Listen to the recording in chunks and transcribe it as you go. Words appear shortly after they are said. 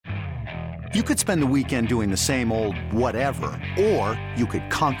You could spend the weekend doing the same old whatever, or you could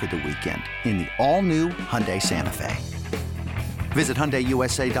conquer the weekend in the all-new Hyundai Santa Fe. Visit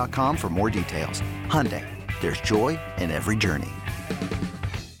HyundaiUSA.com for more details. Hyundai, there's joy in every journey.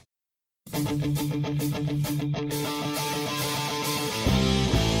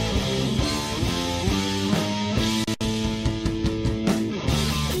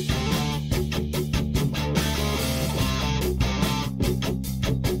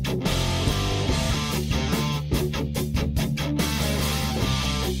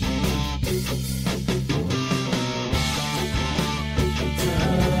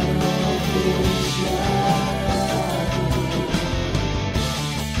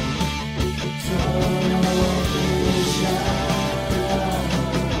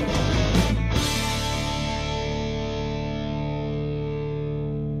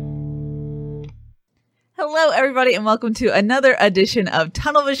 Hello, everybody, and welcome to another edition of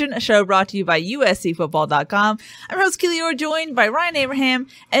Tunnel Vision, a show brought to you by USCFootball.com. I'm your host, Keely, Eure, joined by Ryan Abraham,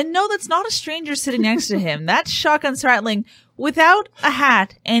 and no, that's not a stranger sitting next to him. That's Shotgun Spratling without a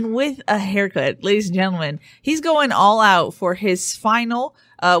hat and with a haircut. Ladies and gentlemen, he's going all out for his final,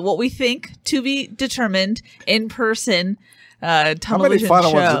 what we think to be determined in-person Tunnel Vision show. How many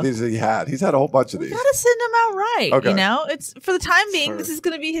final ones of these has he had? He's had a whole bunch of these. We gotta send him out right. Okay. You know, it's for the time being. Sure. This is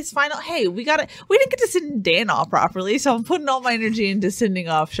gonna be his final. Hey, we didn't get to send Dan off properly, so I'm putting all my energy into sending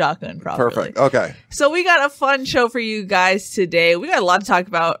off Shotgun properly. Perfect. Okay. So we got a fun show for you guys today. We got a lot to talk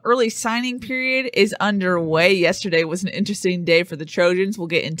about. Early signing period is underway. Yesterday was an interesting day for the Trojans. We'll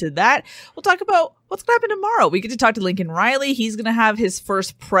get into that. We'll talk about what's going to happen tomorrow. We get to talk to Lincoln Riley. He's going to have his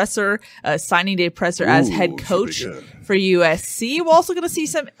first presser, signing day presser as head coach for USC. We're also going to see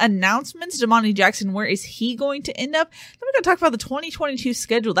some announcements. Damani Jackson, where is he going to end up? Then we're going to talk about the 2022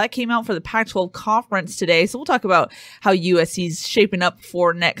 schedule. That came out for the Pac-12 conference today. So we'll talk about how USC's shaping up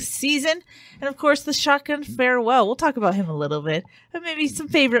for next season. And of course, the Shotgun farewell. We'll talk about him a little bit, and maybe some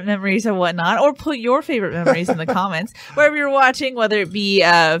favorite memories or whatnot, or put your favorite memories in the comments. Wherever you're watching, whether it be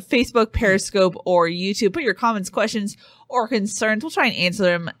Facebook, Periscope, or YouTube, put your comments, questions, or concerns. We'll try and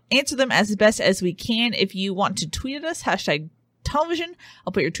answer them as best as we can. If you want to tweet at us, #television.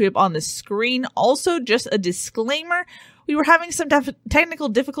 I'll put your tweet up on the screen. Also, just a disclaimer. We were having some technical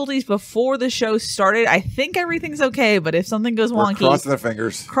difficulties before the show started. I think everything's okay, but if something goes wonky, we're crossing our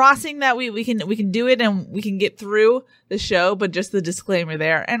fingers. Crossing that we can do it and we can get through the show, but just the disclaimer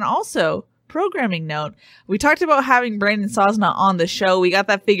there. And also, programming note, we talked about having Brandon Sosna on the show. We got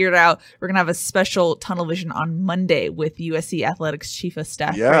that figured out. We're going to have a special Tunnel Vision on Monday with USC Athletics Chief of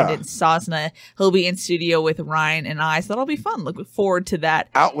Staff Brandon Sosna. He'll be in studio with Ryan and I, so that'll be fun. Looking forward to that.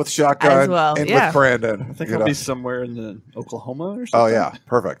 Out with Shotgun as well. And with Brandon. I think I'll be somewhere in the Oklahoma or something. Oh, yeah.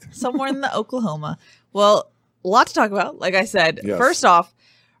 Perfect. Somewhere in the Oklahoma. Well, a lot to talk about. Like I said, First off,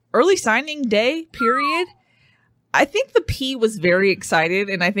 early signing day period. I think the P was very excited,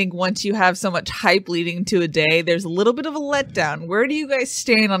 and I think once you have so much hype leading to a day, there's a little bit of a letdown. Where do you guys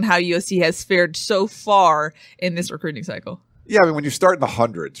stand on how USC has fared so far in this recruiting cycle? Yeah, I mean, when you start in the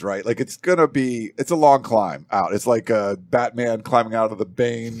hundreds, right? Like, it's a long climb out. It's like Batman climbing out of the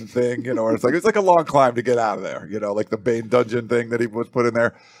Bane thing, you know, or it's like a long climb to get out of there, you know, like the Bane dungeon thing that he was put in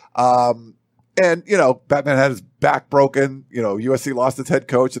there. And, you know, Batman had his back broken. You know, USC lost its head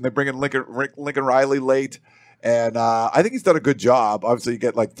coach, and they bring in Lincoln Riley late. And I think he's done a good job. Obviously, you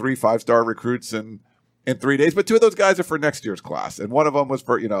get like 3 5-star recruits in 3 days, but 2 of those guys are for next year's class. And one of them was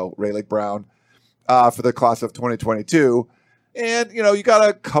for, you know, Ray Lake Brown for the class of 2022. And, you know, you got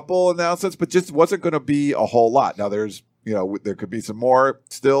a couple announcements, but just wasn't going to be a whole lot. Now, there could be some more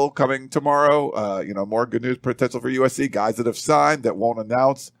still coming tomorrow. You know, more good news potential for USC. Guys that have signed that won't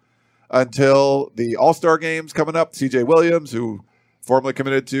announce until the All-Star games coming up. CJ Williams, who formerly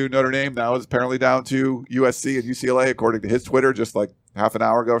committed to Notre Dame, now is apparently down to USC and UCLA, according to his Twitter, just like half an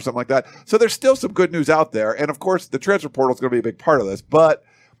hour ago or something like that. So there's still some good news out there. And, of course, the transfer portal is going to be a big part of this. But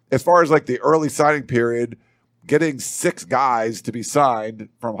as far as like the early signing period, getting 6 guys to be signed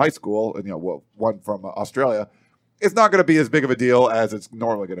from high school, and, you know, one from Australia, it's not going to be as big of a deal as it's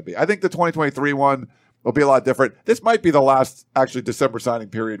normally going to be. I think the 2023 one will be a lot different. This might be the last actually December signing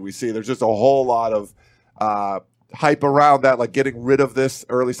period we see. There's just a whole lot of hype around that, like getting rid of this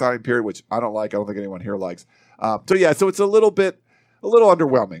early signing period, which I don't like. I don't think anyone here likes. So it's a little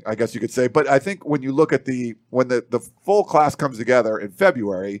underwhelming, I guess you could say. But I think when you look at when the full class comes together in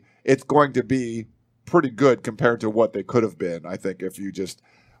February, it's going to be pretty good compared to what they could have been, I think, if you just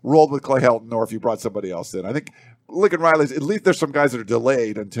rolled with Clay Helton or if you brought somebody else in. I think Lincoln Riley's, at least there's some guys that are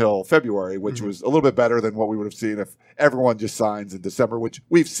delayed until February, which was a little bit better than what we would have seen if everyone just signs in December, which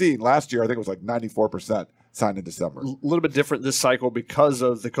we've seen last year. I think it was like 94% sign in December. A little bit different this cycle because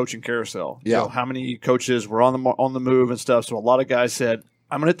of the coaching carousel. Yeah. So how many coaches were on the move and stuff. So a lot of guys said,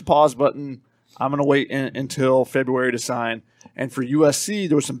 I'm going to hit the pause button. I'm going to wait until February to sign. And for USC,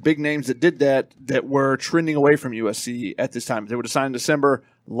 there were some big names that did that were trending away from USC at this time. They would have signed in December,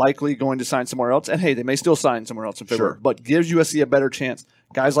 likely going to sign somewhere else. And, hey, they may still sign somewhere else in February. Sure. But gives USC a better chance.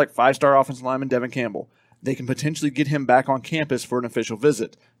 Guys like five-star offensive lineman Devin Campbell, they can potentially get him back on campus for an official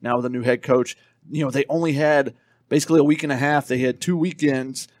visit. Now with a new head coach, they only had basically a week and a half. They had 2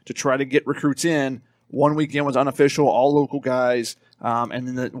 weekends to try to get recruits in. One weekend was unofficial, all local guys, and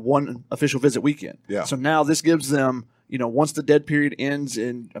then the one official visit weekend. Yeah. So now this gives them, once the dead period ends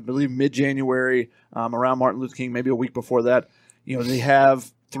in, I believe, mid-January, around Martin Luther King, maybe a week before that, they have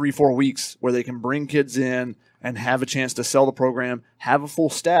 3-4 weeks where they can bring kids in and have a chance to sell the program, have a full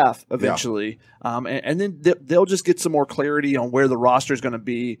staff eventually, and then they'll just get some more clarity on where the roster is going to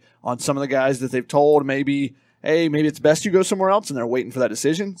be on some of the guys that they've told maybe it's best you go somewhere else, and they're waiting for that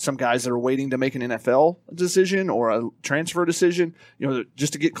decision. Some guys that are waiting to make an NFL decision or a transfer decision,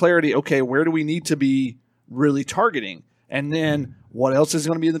 just to get clarity, okay, where do we need to be really targeting? And then what else is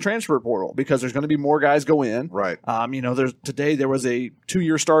going to be in the transfer portal? Because there's going to be more guys go in. Right. Today there was a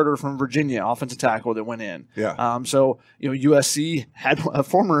 2-year starter from Virginia, offensive tackle, that went in. Yeah. So USC had a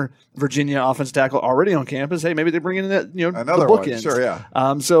former Virginia offensive tackle already on campus. Hey, maybe they bring in that, another the one. bookends. Sure,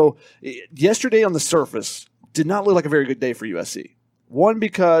 yeah. So yesterday on the surface did not look like a very good day for USC. One,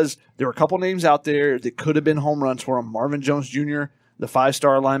 because there were a couple names out there that could have been home runs for him. Marvin Jones Jr., the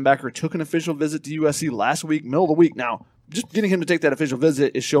 5-star linebacker, took an official visit to USC last week, middle of the week. Now, just getting him to take that official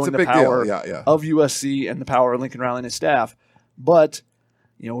visit is showing the power of USC and the power of Lincoln Riley and his staff. But,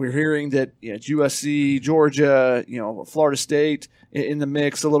 we're hearing that it's USC, Georgia, Florida State in the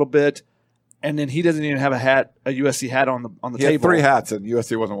mix a little bit. And then he doesn't even have a USC hat on the table. He had 3 hats, and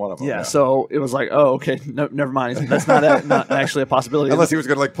USC wasn't one of them. Yeah, so it was like, oh, okay, no, never mind. That's not actually a possibility. Unless he was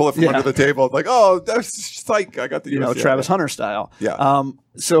going to pull it from under the table, that's psych. I got the USC Travis Hunter style. Yeah.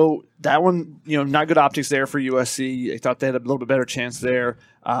 So that one, not good optics there for USC. They thought they had a little bit better chance there.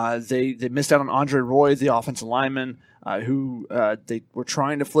 They missed out on Andre Roy, the offensive lineman, who they were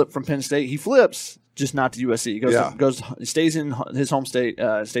trying to flip from Penn State. He flips, just not to USC. He stays in his home state,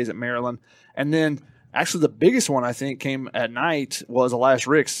 stays at Maryland. And then actually the biggest one, I think, came at night was Elias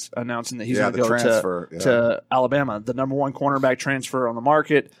Ricks announcing that he's going to go to Alabama, the number 1 cornerback transfer on the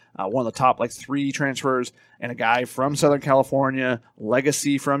market, one of the top 3 transfers, and a guy from Southern California,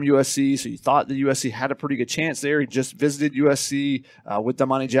 legacy from USC. So you thought the USC had a pretty good chance there. He just visited USC with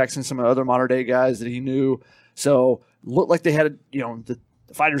Damani Jackson, some of the other modern-day guys that he knew. So looked like they had the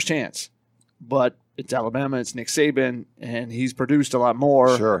fighter's chance. But it's Alabama, it's Nick Saban, and he's produced a lot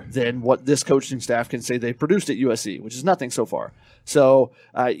more than what this coaching staff can say they produced at USC, which is nothing so far. So,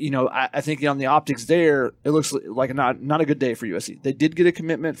 I think on the optics there, it looks like not a good day for USC. They did get a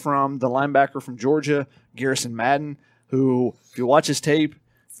commitment from the linebacker from Georgia, Garrison Madden, who, if you watch his tape,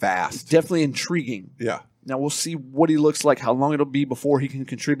 fast, definitely intriguing. Yeah. Now we'll see what he looks like, how long it'll be before he can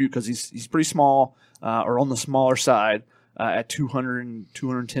contribute, because he's pretty small, or on the smaller side. At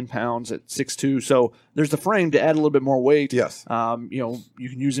 210 pounds at 6'2". So there's the frame to add a little bit more weight. Yes. You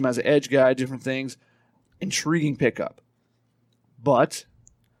can use him as an edge guy, different things. Intriguing pickup. But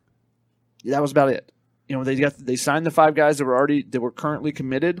that was about it. They signed the 5 guys that were currently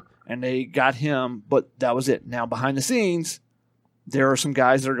committed, and they got him, but that was it. Now behind the scenes, there are some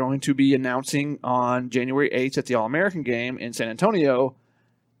guys that are going to be announcing on January 8th at the All-American game in San Antonio.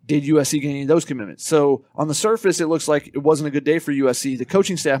 Did USC get any of those commitments? So on the surface, it looks like it wasn't a good day for USC. The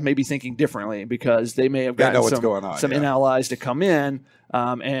coaching staff may be thinking differently because they may have gotten some NLIs to come in,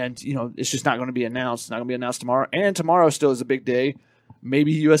 and it's just not going to be announced. It's not going to be announced tomorrow. And tomorrow still is a big day.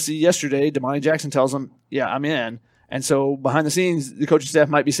 Maybe USC yesterday, Damani Jackson tells them, yeah, I'm in. And so behind the scenes, the coaching staff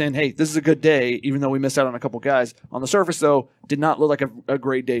might be saying, hey, this is a good day, even though we missed out on a couple guys. On the surface, though, did not look like a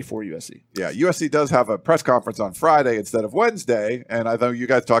great day for USC. Yeah, USC does have a press conference on Friday instead of Wednesday, and I know you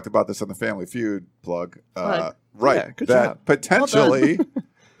guys talked about this on the Family Feud plug. Right. Yeah, good job. Potentially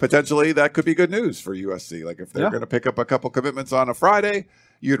that could be good news for USC. Like if they're going to pick up a couple commitments on a Friday,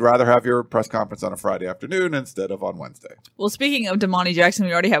 you'd rather have your press conference on a Friday afternoon instead of on Wednesday. Well, speaking of Damani Jackson,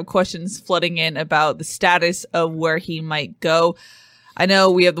 we already have questions flooding in about the status of where he might go. I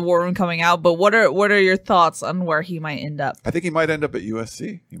know we have the War Room coming out, but what are your thoughts on where he might end up? I think he might end up at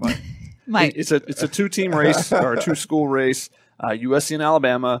USC. He might. It's a 2-team race or a 2-school race, USC and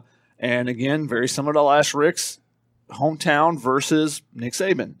Alabama, and again, very similar to Elias Ricks, hometown versus Nick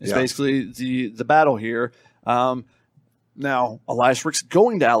Saban. It's basically the battle here. Now, Elias Ricks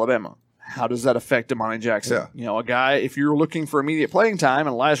going to Alabama how does that affect Damani Jackson? Yeah. A guy, if you're looking for immediate playing time,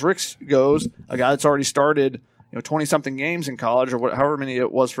 and Elias Ricks goes, a guy that's already started 20-something games in college or however many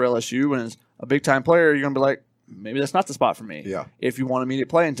it was for LSU and is a big-time player, you're going to be like, maybe that's not the spot for me if you want immediate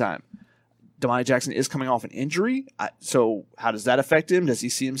playing time. Damani Jackson is coming off an injury, so how does that affect him? Does he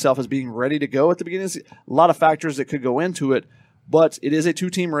see himself as being ready to go at the beginning? A lot of factors that could go into it, but it is a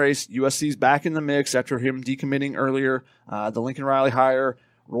two-team race. USC's back in the mix after him decommitting earlier. The Lincoln Riley hire,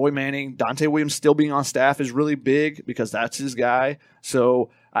 Roy Manning, Dante Williams still being on staff is really big because that's his guy. So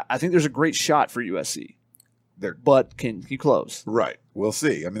I think there's a great shot for USC. But can he close? Right. We'll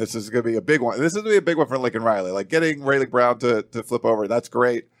see. I mean, this is going to be a big one. This is going to be a big one for Lincoln Riley. Like getting Rayleigh Brown to flip over, that's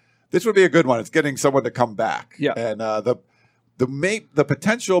great. This would be a good one. It's getting someone to come back. Yeah. And the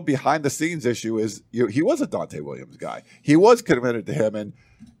potential behind the scenes issue is he was a Dante Williams guy. He was committed to him. And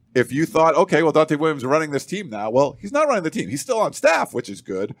if you thought, okay, well, Dante Williams is running this team now. Well, he's not running the team. He's still on staff, which is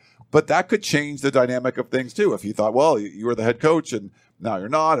good. But that could change the dynamic of things too. If he thought, well, you were the head coach and now you're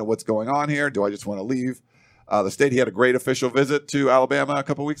not. And what's going on here? Do I just want to leave the state? He had a great official visit to Alabama a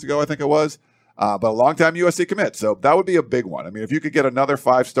couple weeks ago, I think it was. But a long-time USC commit. So that would be a big one. I mean, if you could get another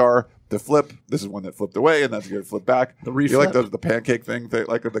 5-star to flip, this is one that flipped away, and that's going to flip back. The reflip. You like the pancake thing,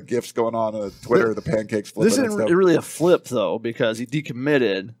 like the GIFs going on Twitter, the pancakes flipping. This isn't really a flip, though, because he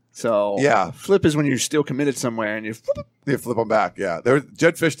decommitted. So flip is when you're still committed somewhere and you flip them back. Yeah,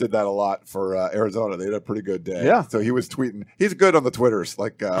 Jed Fish did that a lot for Arizona. They had a pretty good day. Yeah, so he was tweeting. He's good on the Twitters.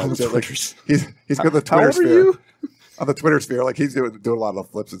 Like on the Twitters. He's good on the Twitter How old sphere. Are you? On the Twitter sphere, like he's doing a lot of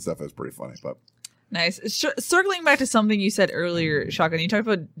flips and stuff. It's pretty funny, but. Nice. Circling back to something you said earlier, Shotgun, you talked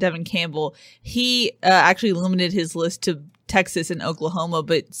about Devin Campbell. He actually limited his list to Texas and Oklahoma,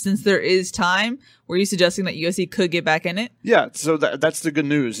 but since there is time, were you suggesting that USC could get back in it? Yeah, so that's the good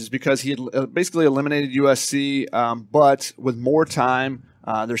news, is because he had basically eliminated USC, but with more time,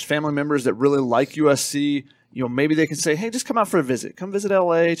 there's family members that really like USC. Maybe they can say, hey, just come out for a visit. Come visit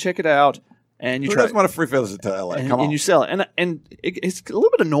LA, check it out. And you Who doesn't want a free visit to LA? Come on. And you sell it. And it's a little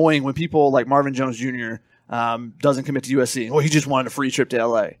bit annoying when people like Marvin Jones Jr. Doesn't commit to USC. Well, he just wanted a free trip to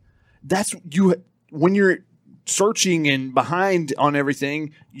LA. That's when you're searching and behind on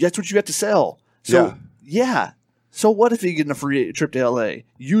everything, that's what you have to sell. So, yeah. So what if you get a free trip to LA?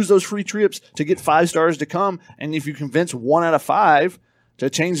 Use those free trips to get 5 stars to come. And if you convince 1 out of 5 to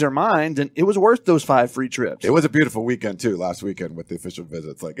change their mind, then it was worth those 5 free trips. It was a beautiful weekend too. Last weekend with the official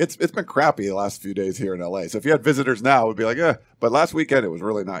visits, like it's been crappy the last few days here in LA. So if you had visitors now, it would be like, but last weekend it was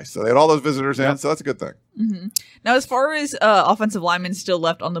really nice. So they had all those visitors in, so that's a good thing. Mm-hmm. Now, as far as offensive linemen still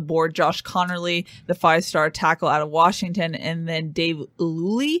left on the board, Josh Connerly, the 5-star tackle out of Washington, and then Dave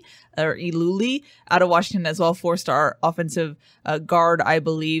Iluli out of Washington as well, 4-star offensive guard, I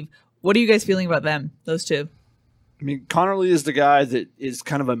believe. What are you guys feeling about them, those two? I mean, Connerly is the guy that is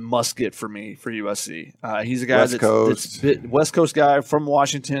kind of a must-get for me for USC. He's a guy that's West Coast guy from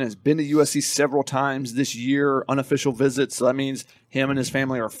Washington, has been to USC several times this year, unofficial visits. So that means him and his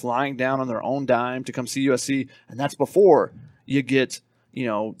family are flying down on their own dime to come see USC, and that's before you get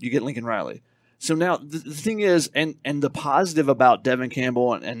Lincoln Riley. So now the thing is, and the positive about Devin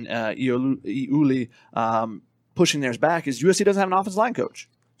Campbell and Iuli pushing theirs back is USC doesn't have an offensive line coach.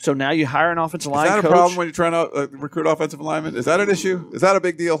 So now you hire an offensive line coach. Is that a problem when you're trying to recruit offensive linemen? Is that an issue? Is that a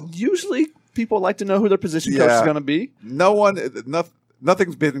big deal? Usually people like to know who their position coach is going to be.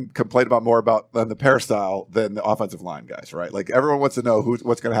 Nothing's been complained about more than the peristyle than the offensive line guys, right? Like everyone wants to know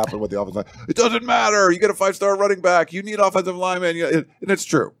what's going to happen with the offensive line. It doesn't matter. You get a 5-star running back. You need offensive linemen. And it's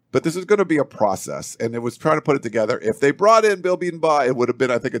true. But this is going to be a process. And it was trying to put it together. If they brought in Bill Beaton, it would have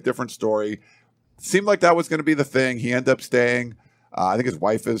been, I think, a different story. Seemed like that was going to be the thing. He ended up staying. I think his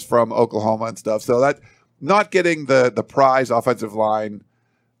wife is from Oklahoma and stuff. So that not getting the prize offensive line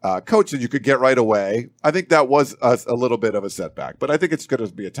coach that you could get right away, I think that was a little bit of a setback. But I think it's going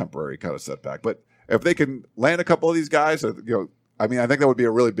to be a temporary kind of setback. But if they can land a couple of these guys, I think that would be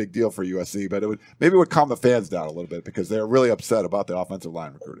a really big deal for USC. But it would calm the fans down a little bit because they're really upset about the offensive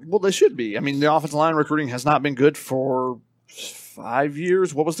line recruiting. Well, they should be. I mean, the offensive line recruiting has not been good for 5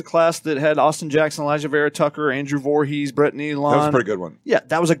 years. What was the class that had Austin Jackson, Elijah Vera Tucker, Andrew Voorhees, Brett Nealon? That was a pretty good one. Yeah,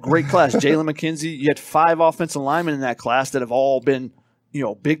 that was a great class. Jalen McKenzie. You had 5 offensive linemen in that class that have all been,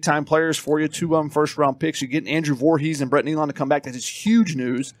 big time players for you. 2 first round picks. You get Andrew Voorhees and Brett Nealon to come back. That is huge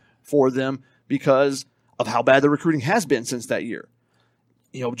news for them because of how bad the recruiting has been since that year.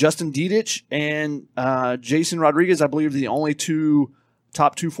 Justin Dedich and Jason Rodriguez, I believe, are the only 2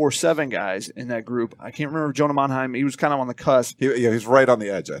 top 247 guys in that group. I can't remember Jonah Monheim. He was kind of on the cusp. He's right on the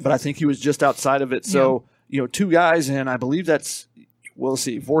edge, I think. But I think he was just outside of it. So, 2 guys, and I believe we'll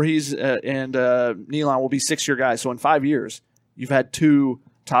see. Voorhees and Nealon will be 6-year guys. So in 5 years, you've had 2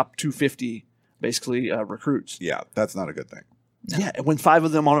 top 250 basically recruits. Yeah, that's not a good thing. No. Yeah, when 5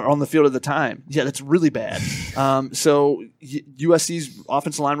 of them are on the field at the time. Yeah, that's really bad. So USC's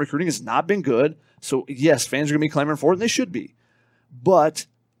offensive line recruiting has not been good. So, yes, fans are going to be clamoring for it, and they should be. But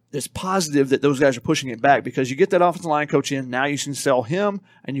it's positive that those guys are pushing it back because you get that offensive line coach in. Now you can sell him,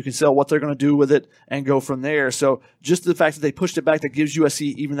 and you can sell what they're going to do with it and go from there. So just the fact that they pushed it back, that gives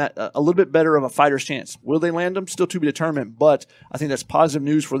USC even that a little bit better of a fighter's chance. Will they land them? Still to be determined. But I think that's positive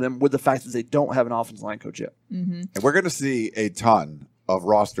news for them with the fact that they don't have an offensive line coach yet. Mm-hmm. And we're going to see a ton of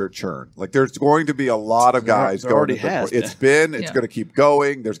roster churn. Like there's going to be a lot of guys going. Already has. It's going to keep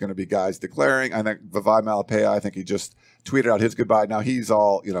going. There's going to be guys declaring. I think Vivai Malapaya, I think he just tweeted out his goodbye. Now he's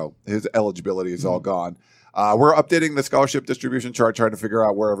all, his eligibility is all gone. We're updating the scholarship distribution chart, trying to figure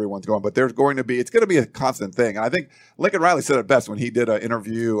out where everyone's going. But it's going to be a constant thing. And I think Lincoln Riley said it best when he did an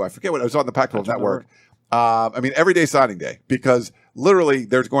interview. I forget what it was on the Pac-12 Network. Every day signing day, because literally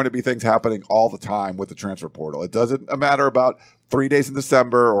there's going to be things happening all the time with the transfer portal. It doesn't matter about 3 days in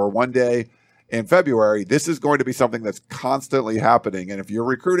December or 1 day in February. This is going to be something that's constantly happening. And if you're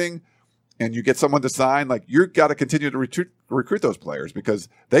recruiting and you get someone to sign, like you've got to continue to recruit those players because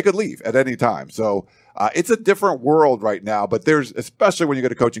they could leave at any time. So it's a different world right now, but especially when you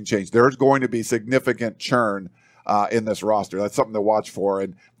get a coaching change, there's going to be significant churn in this roster. That's something to watch for.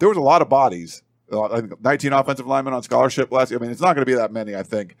 And there was a lot of bodies. I think 19 offensive linemen on scholarship last year. It's not going to be that many, I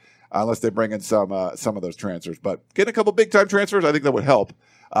think, unless they bring in some of those transfers. But getting a couple big-time transfers, I think that would help.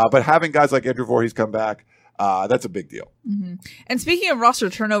 But having guys like Andrew Voorhees come back, that's a big deal. Mm-hmm. And speaking of roster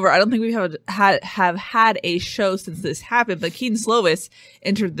turnover, I don't think we have had a show since this happened, but Keaton Slovis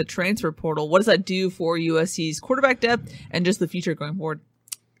entered the transfer portal. What does that do for USC's quarterback depth and just the future going forward?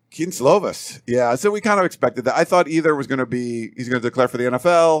 Keaton Slovis. Yeah, so we kind of expected that. I thought either he's going to declare for the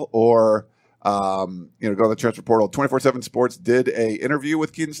NFL or go to the transfer portal. 24/7 Sports did a interview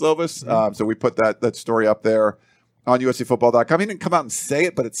with Keaton Slovis. Mm-hmm. So we put that story up there on USCFootball.com. He didn't come out and say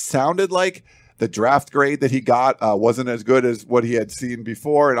it, but it sounded like the draft grade that he got wasn't as good as what he had seen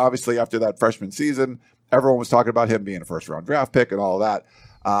before. And obviously after that freshman season, everyone was talking about him being a first round draft pick and all of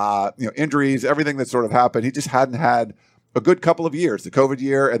that. Injuries, everything that sort of happened. He just hadn't had a good couple of years, the COVID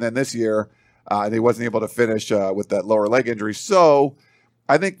year and then this year, and he wasn't able to finish with that lower leg injury. So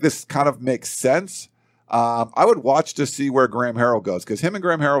I think this kind of makes sense. I would watch to see where Graham Harrell goes because him and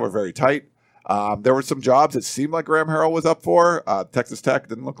Graham Harrell were very tight. There were some jobs that seemed like Graham Harrell was up for. Texas Tech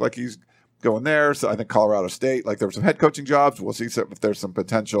didn't look like he's going there. So I think Colorado State, like there were some head coaching jobs. We'll see if there's some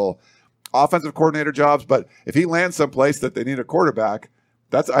potential offensive coordinator jobs. But if he lands someplace that they need a quarterback,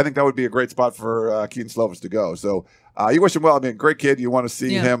 I think that would be a great spot for Keaton Slovis to go. So you wish him well. Great kid. You want to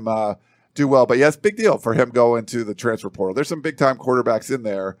see him do well. But yes, big deal for him going to the transfer portal. There's some big time quarterbacks in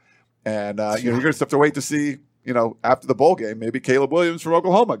there. And you're going to have to wait to see, after the bowl game, maybe Caleb Williams from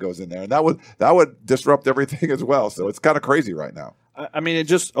Oklahoma goes in there. And that would disrupt everything as well. So it's kind of crazy right now. It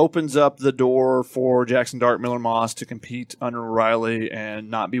just opens up the door for Jackson Dart, Miller Moss to compete under Riley and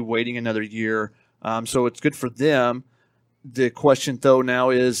not be waiting another year. So it's good for them. The question, though, now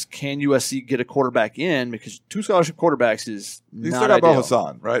is can USC get a quarterback in? Because 2 scholarship quarterbacks is He's not still got ideal. Bo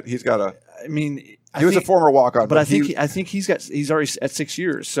Hassan, right? He's got a – he was a former walk-on. But I think he's already at 6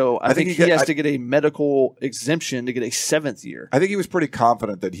 years. So I think he has to get a medical exemption to get a 7th year. I think he was pretty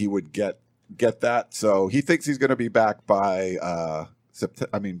confident that he would get that. So he thinks he's going to be back by the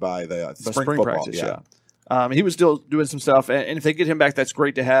spring football. Practice, yeah. He was still doing some stuff, and if they get him back, that's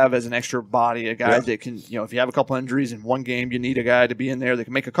great to have as an extra body, a guy that can, if you have a couple injuries in one game, you need a guy to be in there that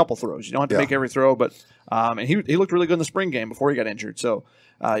can make a couple throws. You don't have to make every throw, but and he looked really good in the spring game before he got injured. So,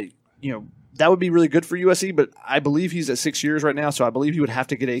 that would be really good for USC, but I believe he's at 6 years right now, so I believe he would have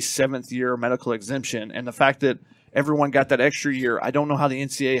to get a 7th year medical exemption, and the fact that everyone got that extra year, I don't know how the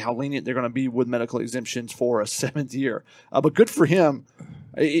NCAA, how lenient they're going to be with medical exemptions for a 7th year, but good for him.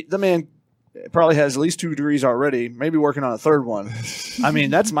 The man probably has at least 2 degrees already, maybe working on a 3rd one.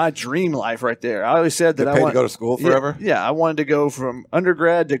 That's my dream life right there. I always said that I wanted to go to school forever. Yeah, I wanted to go from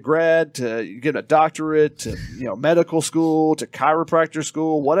undergrad to grad to get a doctorate to medical school to chiropractor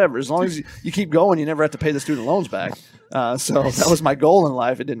school, whatever. As long as you keep going, you never have to pay the student loans back. So that was my goal in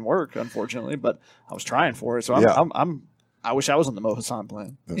life. It didn't work, unfortunately, but I was trying for it. So I wish I was on the Mo Hassan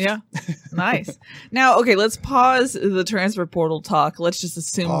plan. Yeah. Nice. Now, okay, let's pause the transfer portal talk. Let's just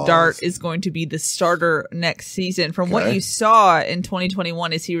assume Dart is going to be the starter next season. From what you saw in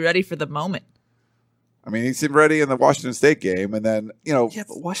 2021, is he ready for the moment? He seemed ready in the Washington State game, and then, Yeah,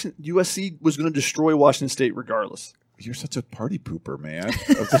 but USC was going to destroy Washington State regardless. You're such a party pooper, man.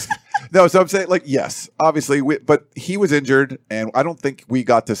 No, so I'm saying, yes, obviously, but he was injured, and I don't think we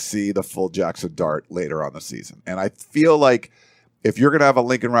got to see the full Jackson Dart later on the season. And I feel like if you're going to have a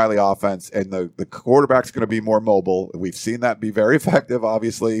Lincoln Riley offense and the quarterback's going to be more mobile, we've seen that be very effective,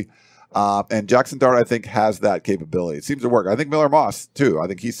 obviously. And Jackson Dart, I think, has that capability. It seems to work. I think Miller Moss, too. I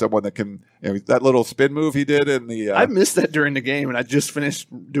think he's someone that can, that little spin move he did in the. I missed that during the game, and I just finished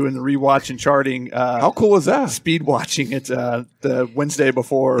doing the rewatch and charting. How cool was that? Speed watching it the Wednesday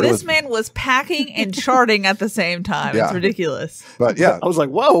before. This man was packing and charting at the same time. Yeah. It's ridiculous. But yeah. I was like,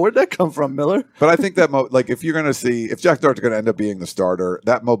 whoa, where'd that come from, Miller? But I think that, if you're going to see, if Jack Dart's going to end up being the starter,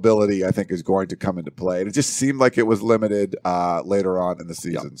 that mobility, I think, is going to come into play. And it just seemed like it was limited later on in the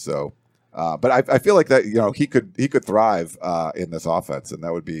season. Yep. So. But I feel like that he could thrive in this offense, and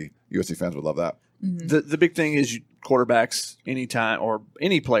that would be USC fans would love that. Mm-hmm. The big thing is quarterbacks anytime, or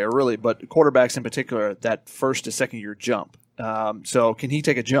any player really, but quarterbacks in particular, that first to second year jump. So can he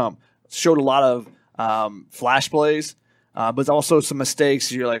take a jump? Showed a lot of flash plays, but also some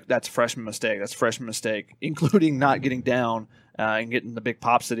mistakes. You're like, that's a freshman mistake. That's a freshman mistake, including not getting down and getting the big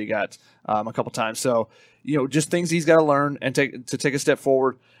pops that he got a couple times. So just things he's got to learn and take a step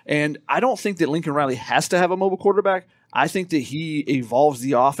forward. And I don't think that Lincoln Riley has to have a mobile quarterback. I think that he evolves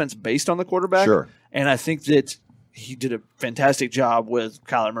the offense based on the quarterback. Sure. And I think that he did a fantastic job with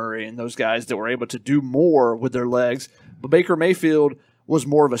Kyler Murray and those guys that were able to do more with their legs. But Baker Mayfield was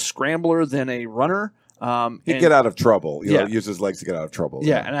more of a scrambler than a runner. He'd get out of trouble. Use his legs to get out of trouble.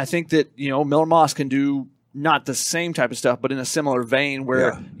 Yeah, and I think that Miller Moss can do not the same type of stuff, but in a similar vein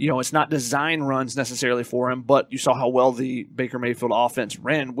where, it's not design runs necessarily for him, but you saw how well the Baker Mayfield offense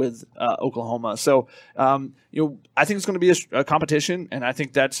ran with Oklahoma. So, I think it's going to be a competition, and I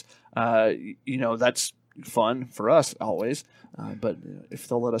think that's, that's fun for us always. But if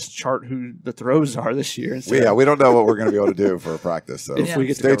they'll let us chart who the throws are this year. We don't know what we're going to be able to do for practice. So if we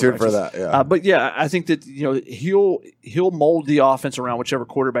get stay tuned for that. Yeah. But I think that he'll mold the offense around whichever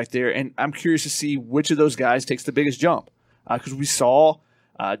quarterback there, and I'm curious to see which of those guys takes the biggest jump because we saw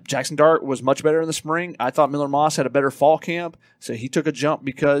Jackson Dart was much better in the spring. I thought Miller Moss had a better fall camp, so he took a jump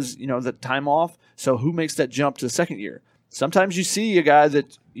because the time off. So who makes that jump to the second year? Sometimes you see a guy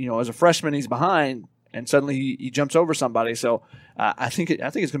that as a freshman he's behind, and suddenly he jumps over somebody. So I think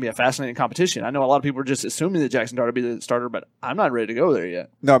it's going to be a fascinating competition. I know a lot of people are just assuming that Jackson Dart will be the starter, but I'm not ready to go there yet.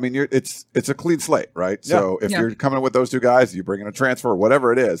 No, I mean it's a clean slate, right? So if you're coming with those two guys, you bring in a transfer,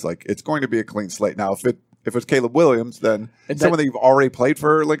 whatever it is, it's going to be a clean slate. Now, if it's Caleb Williams, then someone that you've already played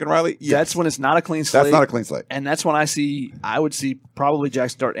for Lincoln Riley, yes. That's when it's not a clean slate. That's not a clean slate. And that's when I would see probably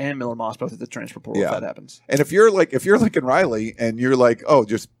Jackson Dart and Miller Moss both at the transfer portal if that happens. And if you're Lincoln Riley and you're like, oh,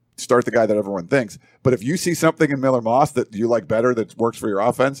 just start the guy that everyone thinks. But if you see something in Miller Moss that you like better that works for your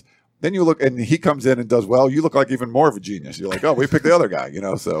offense, then you look and he comes in and does well, you look like even more of a genius. You're like, oh, we picked the other guy,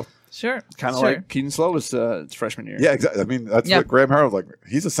 so. Sure. Kind of like Keaton Slovis his freshman year. Yeah, exactly. I mean, that's what Graham Harrell's like.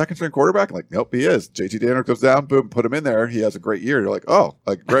 He's a second-string quarterback? Like, nope, he is. JT Danner goes down, boom, put him in there. He has a great year. You're like, oh,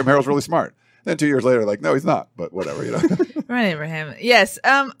 Graham Harrell's really smart. Then 2 years later, no, he's not. But whatever, Right, Abraham. Yes.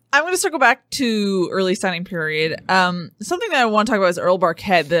 I'm going to circle back to early signing period. Something that I want to talk about is Earl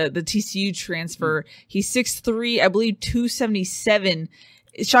Barquette, the TCU transfer. He's 6'3", I believe 277.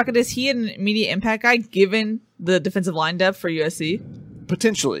 Shaka, is he an immediate impact guy given the defensive line depth for USC?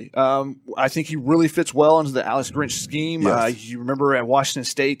 Potentially. I think he really fits well into the Alex Grinch scheme. Yes. You remember at Washington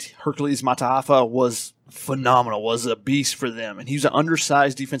State, Hercules Mataafa was phenomenal, was a beast for them. And he's an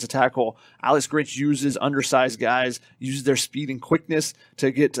undersized defensive tackle. Alex Grinch uses undersized guys, uses their speed and quickness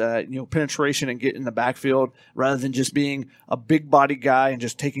to get penetration and get in the backfield rather than just being a big body guy and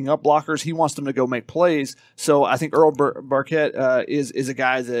just taking up blockers. He wants them to go make plays. So I think Earl Barquette is a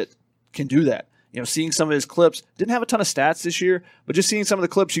guy that can do that. Seeing some of his clips, didn't have a ton of stats this year, but just seeing some of the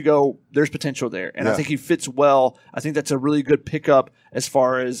clips, you go, there's potential there. And I think he fits well. I think that's a really good pickup as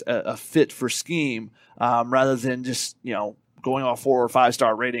far as a fit for scheme, rather than just, going off 4 or 5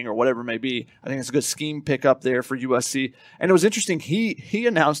 star rating or whatever it may be. I think it's a good scheme pickup there for USC. And it was interesting. He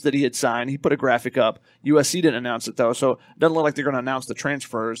announced that he had signed. He put a graphic up. USC didn't announce it though, so it doesn't look like they're going to announce the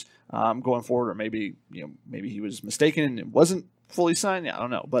transfers going forward. Or maybe he was mistaken and it wasn't fully signed. I don't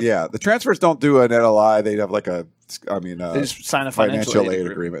know. But the transfers don't do an NLI. They'd have they just sign a financial aid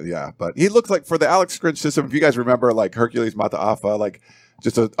agreement. Yeah, but he looks like for the Alex Grinch system. If you guys remember, Hercules Mataafa,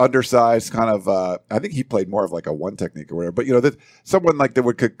 just an undersized kind of. I think he played more of a one technique or whatever. But someone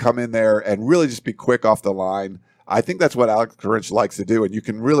that could come in there and really just be quick off the line. I think that's what Alex Grinch likes to do, and you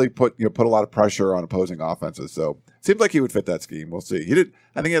can really put a lot of pressure on opposing offenses. So it seems like he would fit that scheme. We'll see.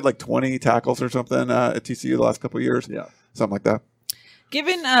 I think he had 20 tackles or something at TCU the last couple of years. Yeah, something like that.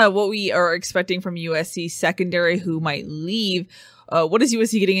 Given what we are expecting from USC secondary, who might leave, what is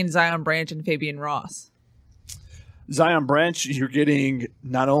USC getting in Zion Branch and Fabian Ross? Zion Branch, you're getting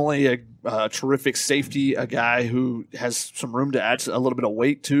not only terrific safety, a guy who has some room to add a little bit of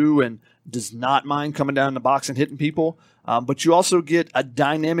weight to and does not mind coming down in the box and hitting people. But you also get a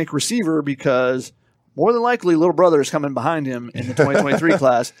dynamic receiver because more than likely little brother is coming behind him in the 2023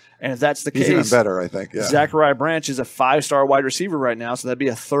 class. And if that's the He's case, even better, I think. Yeah. Zachariah Branch is a 5-star wide receiver right now. So that'd be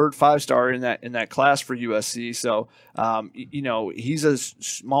a third 5-star in that class for USC. So, he's a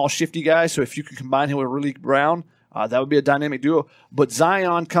small, shifty guy. So if you can combine him with Riley Brown, that would be a dynamic duo. But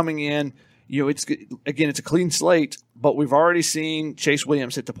Zion coming in, it's a clean slate, but we've already seen Chase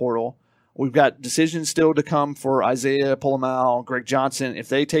Williams hit the portal. We've got decisions still to come for Isaiah Polamau, Greg Johnson. If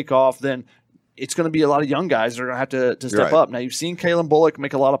they take off, then it's going to be a lot of young guys that are going to have to step up. Now, you've seen Kalen Bullock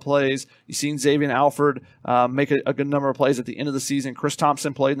make a lot of plays. You've seen Xavier Alford make a good number of plays at the end of the season. Chris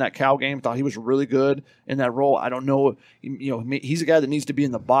Thompson played in that Cal game. Thought he was really good in that role. I don't know. He's a guy that needs to be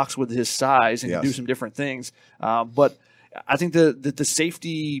in the box with his size and do some different things. But I think the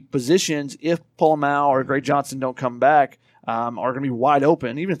safety positions, if Polamau or Greg Johnson don't come back, are going to be wide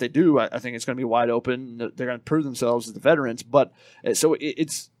open. Even if they do, I think it's going to be wide open. They're going to prove themselves as the veterans. But so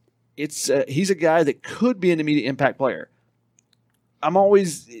he's a guy that could be an immediate impact player.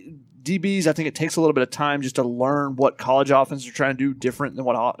 DBs, I think it takes a little bit of time just to learn what college offenses are trying to do different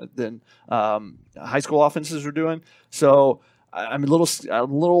than high school offenses are doing. So I'm a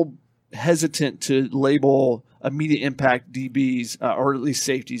little hesitant to label immediate impact DBs or at least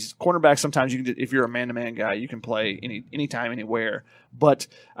safeties. Cornerbacks, sometimes you can, if you're a man-to-man guy, you can play anytime, anywhere. But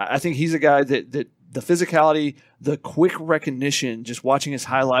I think he's a guy that the physicality, the quick recognition, just watching his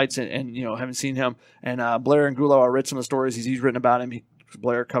highlights and having seen him. And Blair Angulo, I read some of the stories he's written about him.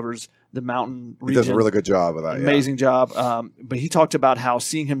 Blair covers the mountain region. He does a really good job of that. Amazing job. But he talked about how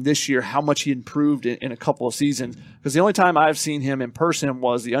seeing him this year, how much he improved in a couple of seasons. Because the only time I've seen him in person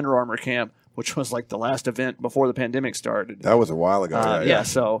was the Under Armour camp, which was like the last event before the pandemic started. That was a while ago.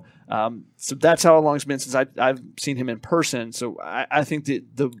 So that's how long it's been since I've seen him in person. So I think that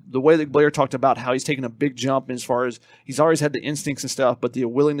the way that Blair talked about how he's taken a big jump as far as he's always had the instincts and stuff, but the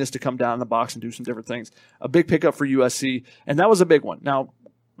willingness to come down in the box and do some different things. A big pickup for USC, and that was a big one. Now,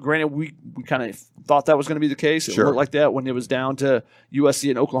 granted, we kind of thought that was going to be the case. It looked like that when it was down to USC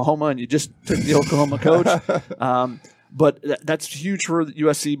and Oklahoma, and you just took the Oklahoma coach. But that's huge for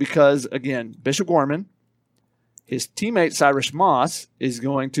USC because, again, Bishop Gorman, his teammate Cyrus Moss is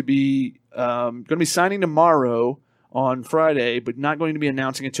going to be signing tomorrow on Friday, but not going to be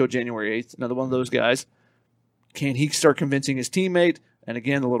announcing until January 8th. Another one of those guys. Can he start convincing his teammate? And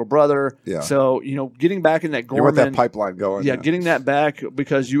again, the little brother. Yeah. So, getting back in that Gorman. You want that pipeline going. Yeah, getting that back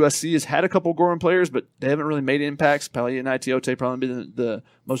because USC has had a couple of Gorman players, but they haven't really made impacts. Pele and Itiote probably been the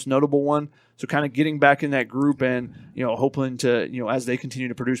most notable one. So kind of getting back in that group and, hoping to, as they continue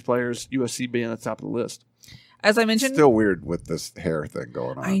to produce players, USC being at the top of the list. As I mentioned, still weird with this hair thing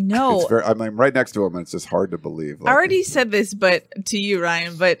going on. I know. I'm right next to him, and it's just hard to believe. I already said this, to you,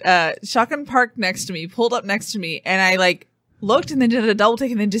 Ryan, but Shotgun parked next to me, pulled up next to me, and I looked and then did a double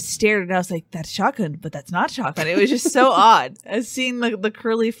take and then just stared, and I was like, that's Shotgun, but that's not Shotgun. It was just so odd. I've seen the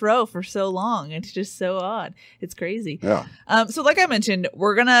curly fro for so long. It's just so odd. It's crazy. Yeah. So like I mentioned,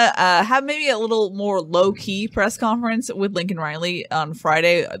 we're going to have maybe a little more low-key press conference with Lincoln Riley on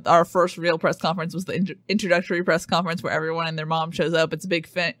Friday. Our first real press conference was the introductory press conference where everyone and their mom shows up. It's a big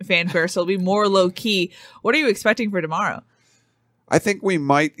fanfare, so it'll be more low-key. What are you expecting for tomorrow? I think we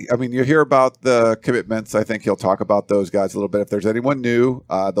might. You hear about the commitments. I think he'll talk about those guys a little bit. If there's anyone new,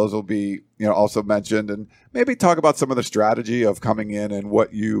 those will be also mentioned, and maybe talk about some of the strategy of coming in and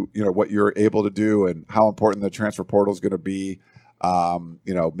what you're able to do and how important the transfer portal is going to be.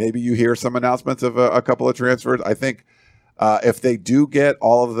 Maybe you hear some announcements of a couple of transfers. I think if they do get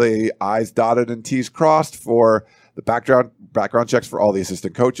all of the I's dotted and T's crossed for the background checks for all the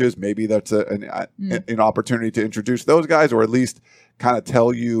assistant coaches, maybe that's an opportunity to introduce those guys, or at least kind of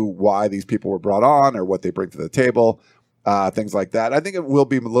tell you why these people were brought on or what they bring to the table, things like that. I think it will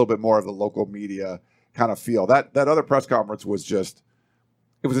be a little bit more of the local media kind of feel. That other press conference was just,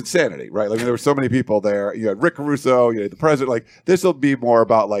 it was insanity, right? There were so many people there. You had Rick Caruso, you had the president. This will be more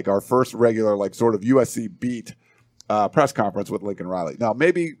about our first regular sort of USC beat press conference with Lincoln Riley. Now,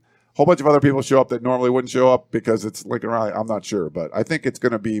 maybe a whole bunch of other people show up that normally wouldn't show up because it's Lincoln Riley. I'm not sure, but I think it's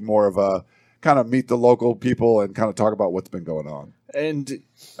going to be more of a kind of meet the local people and kind of talk about what's been going on. And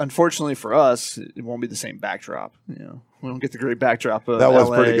unfortunately for us, it won't be the same backdrop. We don't get the great backdrop of that was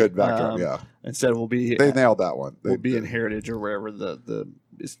LA. Pretty good backdrop. Yeah. Instead, they nailed that one. We'll be in Heritage or wherever the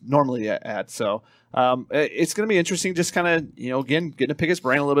is normally at. So it's going to be interesting. Just kind of again getting to pick his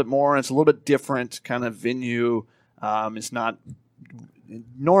brain a little bit more. It's a little bit different kind of venue. It's not.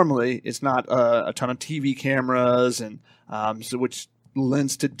 Normally, it's not a ton of TV cameras, and which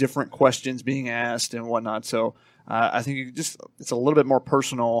lends to different questions being asked and whatnot. So I think it's a little bit more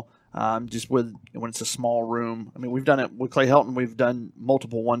personal. Just when it's a small room. I mean, we've done it with Clay Helton. We've done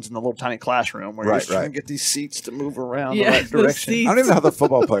multiple ones in the little tiny classroom where you're just trying to get these seats to move around the right direction. I don't even know how the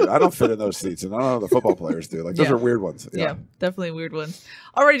football players. I don't fit in those seats, and I don't know how the football players do. Like those are weird ones. Yeah, definitely weird ones.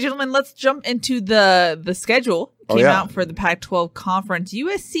 All right, gentlemen, let's jump into the schedule. Came out for the Pac-12 conference.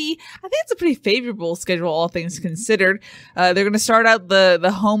 USC, I think it's a pretty favorable schedule, all things considered. They're going to start out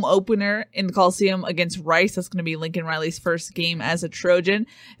the home opener in the Coliseum against Rice. That's going to be Lincoln Riley's first game as a Trojan.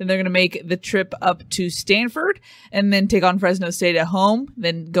 Then they're going to make the trip up to Stanford and then take on Fresno State at home.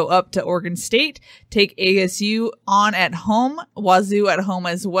 Then go up to Oregon State, take ASU on at home, Wazoo at home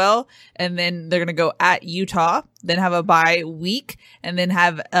as well. And then they're going to go at Utah, then have a bye week, and then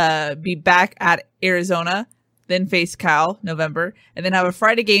have be back at Arizona, then face Cal November, and then have a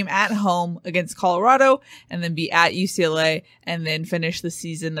Friday game at home against Colorado, and then be at UCLA, and then finish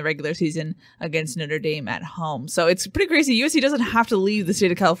the regular season against Notre Dame at home. So it's pretty crazy. USC doesn't have to leave the state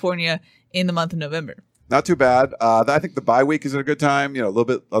of California in the month of November. Not too bad. I think the bye week is a good time. A little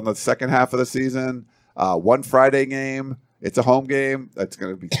bit on the second half of the season. One Friday game. It's a home game. That's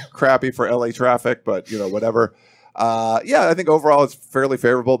going to be crappy for LA traffic, but whatever. I think overall it's fairly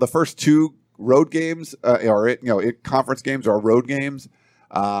favorable. The first two road games conference games are road games.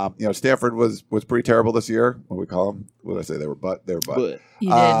 Stanford was pretty terrible this year. What do we call them? What did I say? They were butt.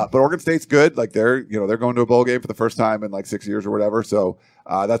 But Oregon State's good. Like they're going to a bowl game for the first time in like 6 years or whatever. So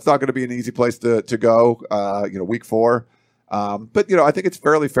that's not going to be an easy place to go. Week 4. But I think it's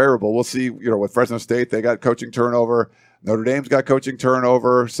fairly favorable. We'll see. With Fresno State, they got coaching turnover. Notre Dame's got coaching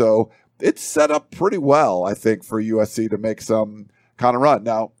turnover. So it's set up pretty well, I think, for USC to make some kind of run.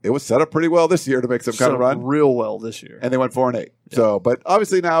 Now, it was set up pretty well this year to make some kind of run. Real well this year. And they went 4-8. Yeah. So, but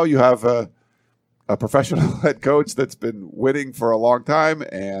obviously now you have a professional head coach that's been winning for a long time,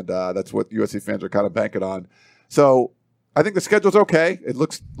 and that's what USC fans are kind of banking on. So I think the schedule's okay. It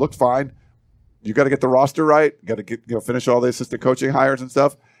looks fine. You got to get the roster right. You got to get finish all the assistant coaching hires and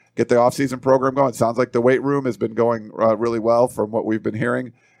stuff. Get the offseason program going. It sounds like the weight room has been going really well from what we've been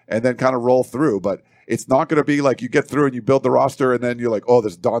hearing, and then kind of roll through. But it's not going to be like you get through and you build the roster and then you're like, oh,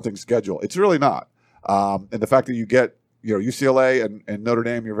 this daunting schedule. It's really not. And the fact that you get UCLA and Notre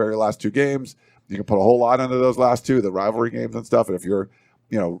Dame your very last 2 games, you can put a whole lot into those last 2, the rivalry games and stuff. And if you're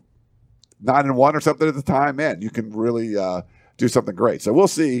 9-1 or something at the time, man, you can really do something great. So we'll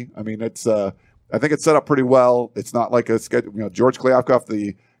see. I mean, it's I think it's set up pretty well. It's not like a schedule. George Kliavkoff,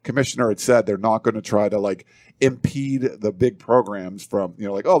 the commissioner, had said they're not going to try to impede the big programs from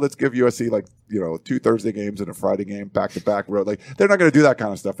let's give USC 2 Thursday games and a Friday game back to back road. They're not going to do that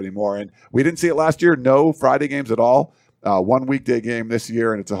kind of stuff anymore. And we didn't see it last year. No Friday games at all. 1 weekday game this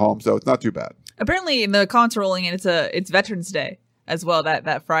year, and it's a home, so it's not too bad. Apparently, in the comments rolling in, it's Veterans Day as well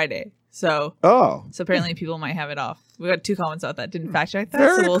that Friday. So apparently people might have it off. We got 2 comments about that. Didn't fact check that.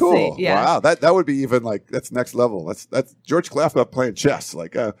 Very so we'll cool. See. Yeah. Wow, that would be even that's next level. That's George Kliavkoff playing chess.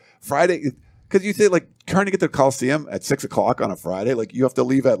 Friday, because you say trying to get to the Coliseum at 6:00 on a Friday, you have to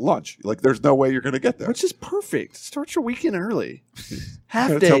leave at lunch. There's no way you're going to get there. Which is perfect. Start your weekend early.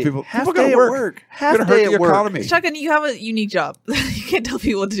 Half day. Tell people day at work. Half day at work. Economy. Shotgun, you have a unique job. You can't tell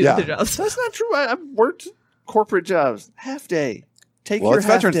people what to do with their jobs. That's not true. I've worked corporate jobs. Half day. Take well, your it's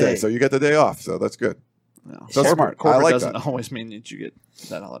half Veterans Day, so you get the day off. So that's good. No. So smart. I like doesn't that. always mean that you get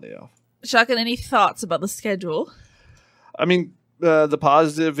that holiday off. Shotgun, any thoughts about the schedule? I mean, the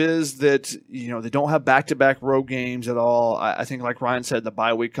positive is that they don't have back-to-back road games at all. I think, like Ryan said, the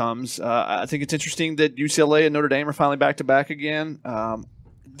bye week comes. I think it's interesting that UCLA and Notre Dame are finally back-to-back again.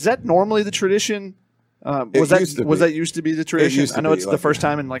 Is that normally the tradition? Was that used to be the tradition? I know it's the first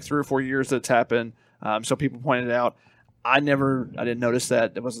time in 3 or 4 years that it's happened. So people pointed out. I didn't notice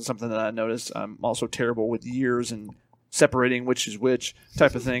that. It wasn't something that I noticed. I'm also terrible with years and separating which is which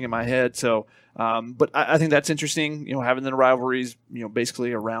type of thing in my head. So, but I think that's interesting. Having the rivalries,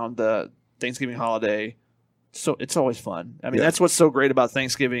 basically around the Thanksgiving holiday. So it's always fun. I mean, that's what's so great about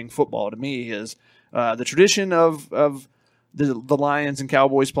Thanksgiving football to me is the tradition of the Lions and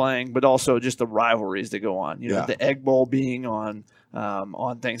Cowboys playing, but also just the rivalries that go on. The Egg Bowl being on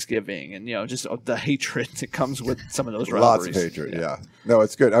Thanksgiving, and just the hatred that comes with some of those rivalries. Lots of hatred, yeah. No,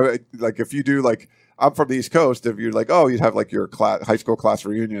 it's good. If you do I'm from the East Coast. If you're you'd have your high school class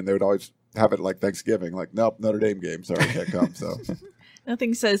reunion, they would always have it Thanksgiving. Nope, Notre Dame game. Sorry, can't come. So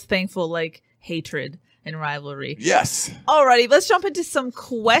nothing says thankful like hatred and rivalry. Yes. Alrighty, let's jump into some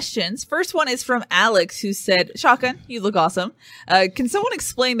questions. First one is from Alex, who said, "Shotgun, you look awesome. Can someone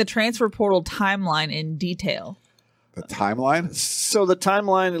explain the transfer portal timeline in detail?" The timeline? So the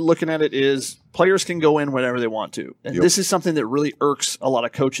timeline, looking at it, is players can go in whenever they want to. And this is something that really irks a lot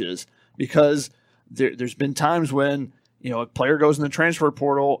of coaches because there's been times when, a player goes in the transfer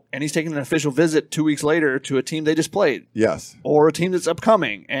portal and he's taking an official visit 2 weeks later to a team they just played. Yes. Or a team that's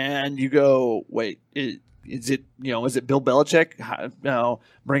upcoming. And you go, wait, is it Bill Belichick,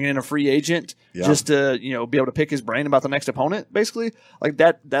 bringing in a free agent just to, be able to pick his brain about the next opponent, basically? Like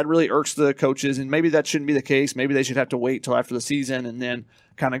that really irks the coaches, and maybe that shouldn't be the case. Maybe they should have to wait till after the season and then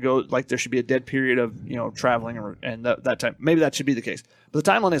kind of go, like there should be a dead period of, traveling and that time. Maybe that should be the case. But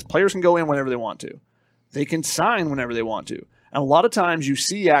the timeline is players can go in whenever they want to. They can sign whenever they want to. And a lot of times you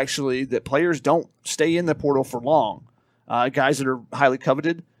see actually that players don't stay in the portal for long. Guys that are highly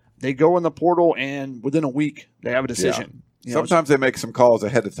coveted, they go in the portal and within a week they have a decision. Yeah. Sometimes they make some calls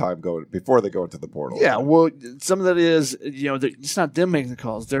ahead of time before they go into the portal. Yeah, well, some of that is, it's not them making the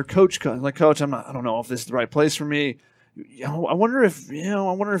calls. Their coach, like, coach, I don't know if this is the right place for me. I wonder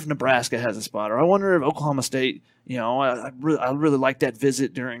if Nebraska has a spot, or I wonder if Oklahoma State, I really like that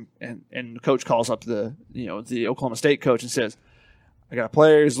visit during, and the coach calls up the Oklahoma State coach and says, I got a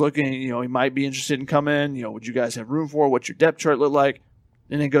player who's looking, he might be interested in coming, would you guys have room for? What's your depth chart look like?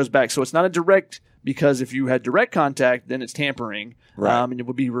 And it goes back. So it's not a direct, because if you had direct contact, then it's tampering, right. And it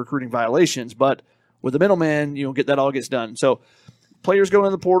would be recruiting violations. But with the middleman, that all gets done. So players go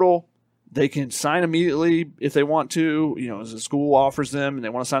in the portal. They can sign immediately if they want to, as the school offers them and they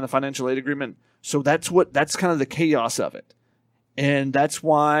want to sign the financial aid agreement. So that's kind of the chaos of it. And that's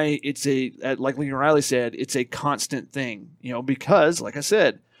why it's like Riley said, it's a constant thing, because like I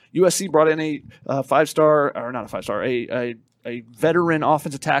said, USC brought in a veteran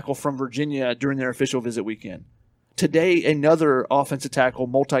offensive tackle from Virginia during their official visit weekend. Today, another offensive tackle,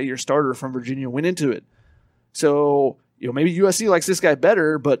 multi-year starter from Virginia went into it. So, maybe USC likes this guy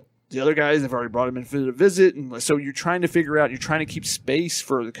better, but the other guys have already brought him in for the visit. And so you're trying to figure out, you're trying to keep space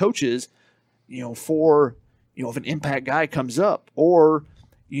for the coaches, for, if an impact guy comes up, or,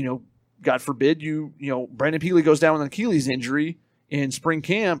 God forbid, Brandon Keely goes down with an Achilles injury in spring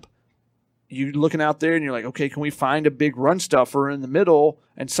camp. You're looking out there and you're like, okay, can we find a big run stuffer in the middle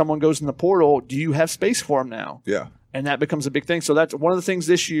and someone goes in the portal? Do you have space for him now? Yeah. And that becomes a big thing. So that's one of the things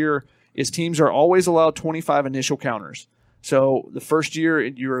this year is teams are always allowed 25 initial counters. So the first year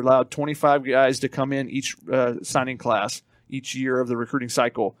you're allowed 25 guys to come in each signing class each year of the recruiting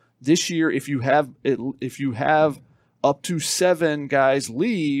cycle. This year, if you have up to 7 guys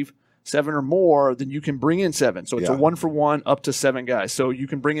leave, 7 or more, then you can bring in 7. So it's a 1-for-1 up to 7 guys. So you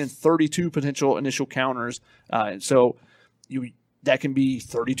can bring in 32 potential initial counters. That can be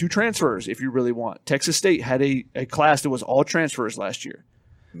 32 transfers if you really want. Texas State had a class that was all transfers last year.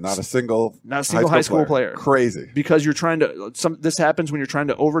 Not a single high school player. Crazy. Because you're trying to this happens when you're trying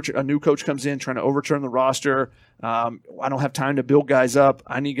to overturn, a new coach comes in trying to overturn the roster. I don't have time to build guys up.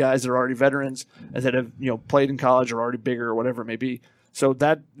 I need guys that are already veterans and that have played in college or already bigger or whatever it may be. So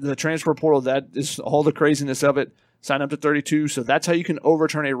that the transfer portal, that is all the craziness of it. Sign up to 32. So that's how you can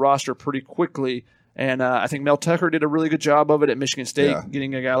overturn a roster pretty quickly. And I think Mel Tucker did a really good job of it at Michigan State,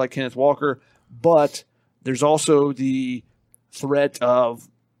 getting a guy like Kenneth Walker. But there's also the threat of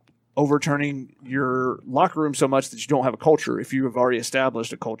overturning your locker room so much that you don't have a culture if you have already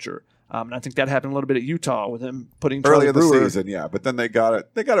established a culture. And I think that happened a little bit at Utah with them putting early in the Brewer. season, but then they got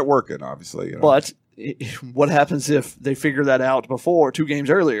it working, obviously. But what happens if they figure that out before 2 games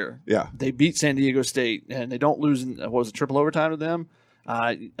earlier? Yeah. They beat San Diego State, and they don't lose in, what was it, triple overtime to them?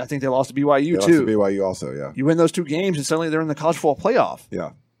 I think they lost to BYU, too. Lost to BYU also, yeah. You win those 2 games, and suddenly they're in the college football playoff.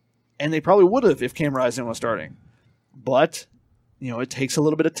 Yeah. And they probably would have if Cam Rising was starting. But, it takes a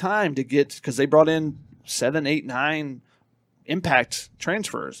little bit of time to get – because they brought in 7, 8, 9 impact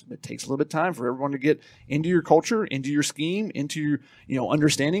transfers. It takes a little bit of time for everyone to get into your culture, into your scheme, into your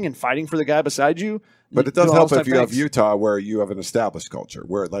understanding and fighting for the guy beside you. But it does help if you have Utah where you have an established culture.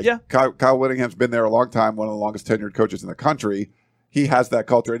 Where Kyle Whittingham's been there a long time, one of the longest tenured coaches in the country. He has that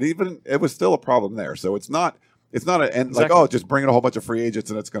culture, and even it was still a problem there. So it's not just bring in a whole bunch of free agents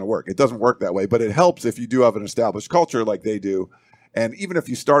and it's going to work. It doesn't work that way, but it helps if you do have an established culture like they do. And even if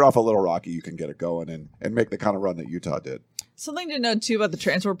you start off a little rocky, you can get it going and make the kind of run that Utah did. Something to note, too, about the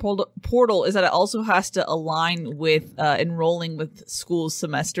transfer portal is that it also has to align with enrolling with schools'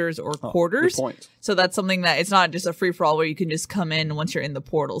 semesters or quarters. Good point. So that's something that it's not just a free-for-all where you can just come in once you're in the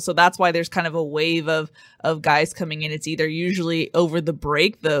portal. So that's why there's kind of a wave of guys coming in. It's either usually over the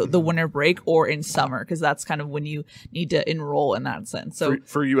break, the winter break, or in summer, because that's kind of when you need to enroll in that sense. So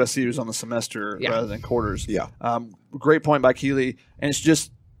for USC, who's on the semester rather than quarters. Yeah. Great point by Keely. And it's just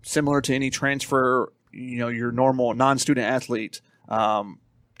similar to any transfer, your normal non-student athlete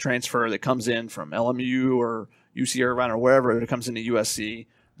transfer that comes in from LMU or UC Irvine or wherever that comes into USC.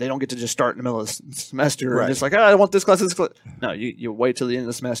 they don't get to just start in the middle of the semester Right. and just like, I want this class, this class. No, you wait till the end of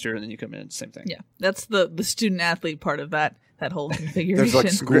the semester and then you come in. Same thing. Yeah, that's the student athlete part of that whole configuration. There's like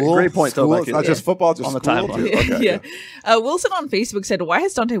school. Great point, though, School, Mike. it's not Yeah. just football, just On the school, timeline. too. Okay, yeah. Wilson on Facebook said, "Why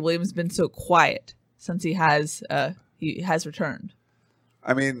has Dante Williams been so quiet since he has returned?"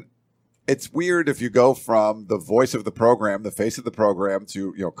 I mean, it's weird if you go from the voice of the program, the face of the program,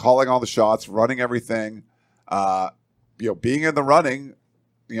 to calling all the shots, running everything, being in the running,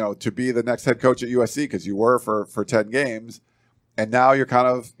 to be the next head coach at USC because you were for 10 games, and now you're kind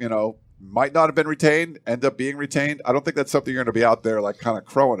of might not have been retained, end up being retained. I don't think that's something you're going to be out there like kind of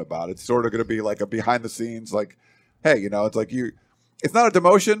crowing about. It's sort of going to be like a behind the scenes, like, hey, it's like it's not a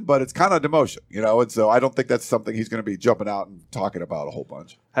demotion, but it's kind of a demotion, and so I don't think that's something he's going to be jumping out and talking about a whole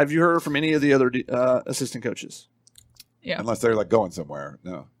bunch. Have you heard from any of the other assistant coaches? Yeah, Unless they're like going somewhere.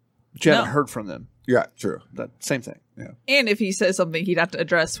 No. But you haven't No. heard from them. Yeah, true. That same thing. Yeah. and if he says something, he'd have to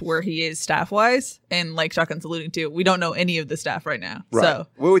address where he is staff wise. And like Shotgun's alluding to, we don't know any of the staff right now. Right. So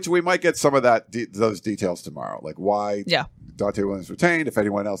Which we might get some of those details tomorrow, like why yeah, Dante Williams retained, if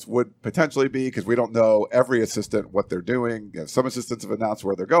anyone else would potentially be, because we don't know every assistant what they're doing. Some assistants have announced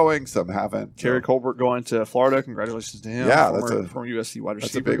where they're going, some haven't. Kerry Colbert going to Florida. Congratulations to him. Yeah, former USC wide receiver.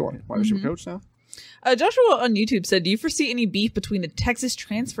 that's a big one. Wide receiver coach now. Joshua on YouTube said, "Do you foresee any beef between the Texas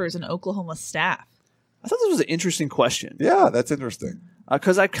transfers and Oklahoma staff?" I thought this was an interesting question. Yeah, that's interesting.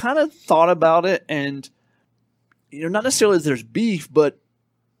 Because I kind of thought about it, and not necessarily that there's beef, but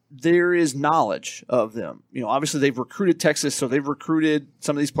there is knowledge of them. Obviously they've recruited Texas, so they've recruited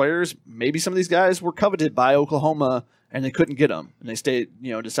some of these players. Maybe some of these guys were coveted by Oklahoma, and they couldn't get them, and they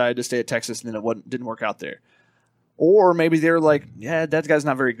decided to stay at Texas, and then it didn't work out there. Or maybe they're like, yeah, that guy's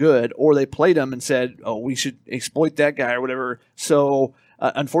not very good. Or they played him and said, oh, we should exploit that guy or whatever. So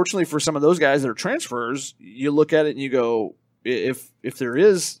unfortunately for some of those guys that are transfers, you look at it and you go, if there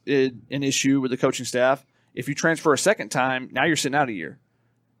is an issue with the coaching staff, if you transfer a second time, now you're sitting out a year.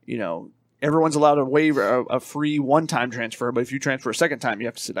 Everyone's allowed to waive a free one-time transfer, but if you transfer a second time, you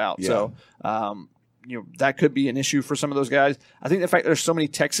have to sit out. Yeah. So, that could be an issue for some of those guys. I think the fact that there's so many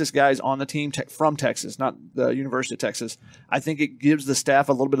Texas guys on the team from Texas, not the University of Texas, I think it gives the staff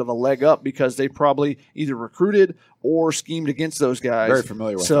a little bit of a leg up because they probably either recruited or schemed against those guys. Very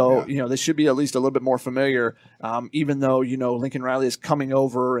familiar with them, yeah. They should be at least a little bit more familiar, even though, Lincoln Riley is coming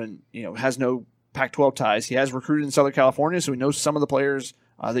over and, has no Pac-12 ties. He has recruited in Southern California, so he knows some of the players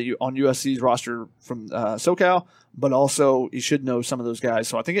on USC's roster from SoCal, but also he should know some of those guys.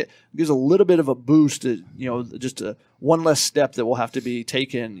 So I think it gives a little bit of a boost, just one less step that will have to be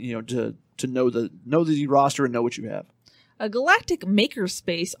taken, to know the roster and know what you have. A Galactic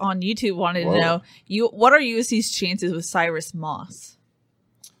Makerspace on YouTube wanted to know what are USC's chances with Cyrus Moss?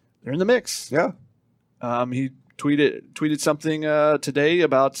 They're in the mix. Yeah. He tweeted something today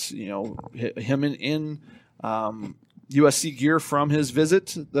about him in USC gear from his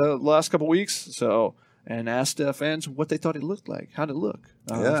visit the last couple weeks. So and asked fans what they thought it looked like. How did it look?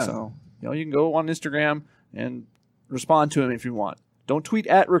 So you can go on Instagram and respond to him if you want. Don't tweet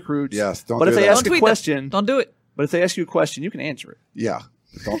at recruits. Yes. But if they ask a question, don't do it. But if they ask you a question, you can answer it. Yeah.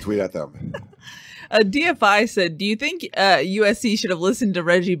 Don't tweet at them. DFI said, do you think USC should have listened to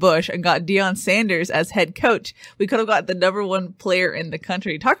Reggie Bush and got Deion Sanders as head coach? We could have got the number one player in the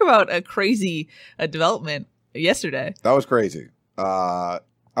country. Talk about a crazy development yesterday. That was crazy. I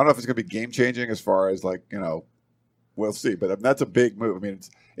don't know if it's going to be game changing as far as we'll see. But that's a big move. I mean,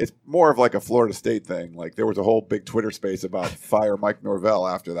 it's more of like a Florida State thing. Like there was a whole big Twitter space about fire Mike Norvell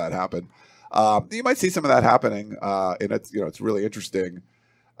after that happened. You might see some of that happening, and it's really interesting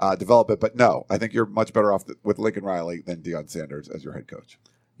development. But no, I think you're much better off with Lincoln Riley than Deion Sanders as your head coach.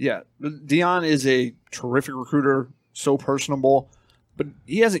 Yeah, Deion is a terrific recruiter, so personable, but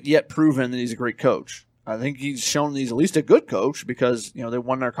he hasn't yet proven that he's a great coach. I think he's shown that he's at least a good coach because they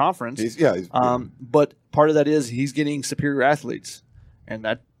won their conference. But part of that is he's getting superior athletes, and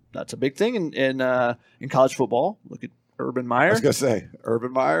that's a big thing in college football. Look at Urban Meyer. I was going to say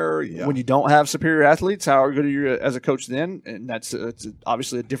Urban Meyer. Yeah. When you don't have superior athletes, how good are you as a coach then? And that's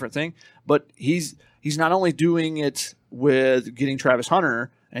obviously a different thing. But he's not only doing it with getting Travis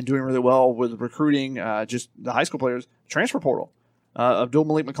Hunter and doing really well with recruiting just the high school players, transfer portal. Abdul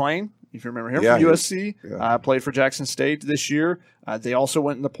Malik McClain, if you remember him from USC, played for Jackson State this year. They also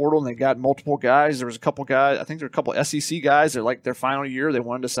went in the portal and they got multiple guys. There was a couple guys. I think there were a couple SEC guys. They're like their final year. They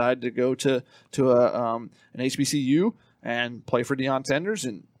want to decide to go to an HBCU and play for Deion Sanders.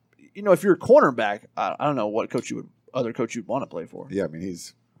 And if you're a cornerback, I don't know what other coach you'd want to play for. Yeah, I mean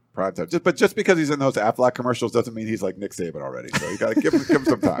he's prime time. But just because he's in those Aflac commercials doesn't mean he's like Nick Saban already. So you got to give him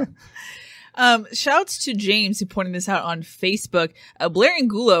some time. Shouts to James who pointed this out on Facebook. Blair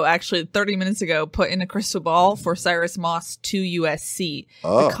Angulo actually 30 minutes ago put in a crystal ball for Cyrus Moss to USC.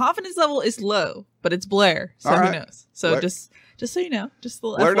 Oh. The confidence level is low, but it's Blair, so who knows? So Blair. just so you know, just a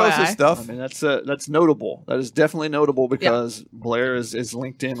little Blair knows his FYI. stuff. I mean, that's notable. That is definitely notable because Blair is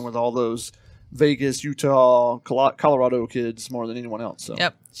linked in with all those Vegas, Utah, Colorado kids more than anyone else. So.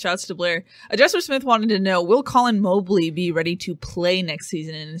 Yep. Shouts to Blair. Adjuster Smith wanted to know, will Colin Mobley be ready to play next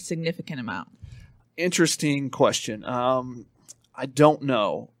season in a significant amount? Interesting question. I don't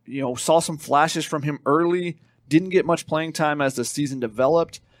know. Saw some flashes from him early. Didn't get much playing time as the season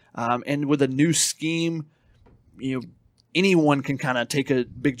developed. And with a new scheme, anyone can kind of take a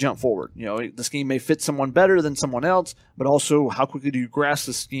big jump forward. The scheme may fit someone better than someone else, but also how quickly do you grasp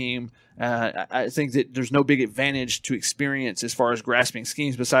the scheme? I think that there's no big advantage to experience as far as grasping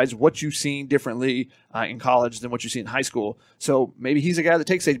schemes besides what you've seen differently in college than what you see in high school. So maybe he's a guy that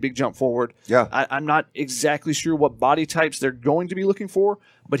takes a big jump forward. Yeah. I'm not exactly sure what body types they're going to be looking for,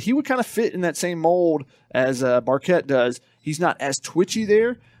 but he would kind of fit in that same mold as Barquette does. He's not as twitchy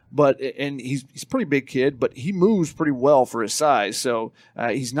there. And he's a pretty big kid, but he moves pretty well for his size. So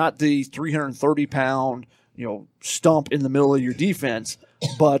he's not the 330-pound, stump in the middle of your defense,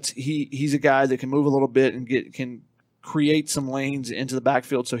 but he's a guy that can move a little bit and can create some lanes into the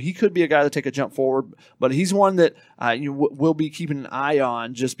backfield. So he could be a guy to take a jump forward, but he's one that we'll be keeping an eye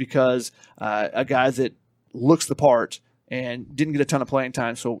on just because a guy that looks the part and didn't get a ton of playing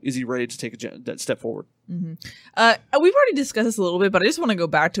time. So is he ready to take that step forward? Mm-hmm. We've already discussed this a little bit, but I just want to go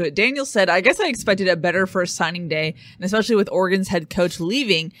back to it. Daniel said, I guess I expected a better first signing day, and especially with Oregon's head coach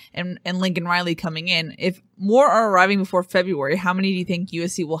leaving and Lincoln Riley coming in. If more are arriving before February, how many do you think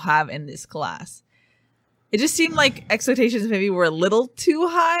USC will have in this class? It just seemed like expectations maybe were a little too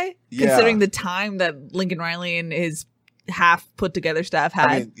high, considering the time that Lincoln Riley and his half put together staff had.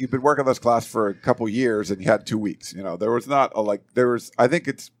 I mean, you've been working on this class for a couple years and you had 2 weeks. There was not I think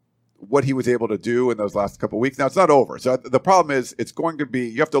it's what he was able to do in those last couple of weeks. Now it's not over. So the problem is it's going to be,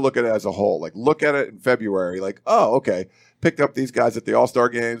 you have to look at it as a whole. Like look at it in February, like, oh, okay, picked up these guys at the All-Star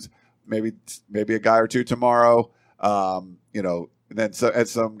games, maybe a guy or two tomorrow, and then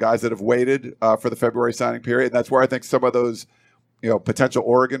some guys that have waited for the February signing period. And that's where I think some of those, potential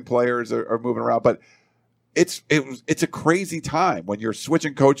Oregon players are moving around. But it's a crazy time when you're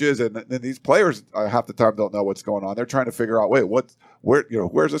switching coaches and then these players half the time don't know what's going on. They're trying to figure out,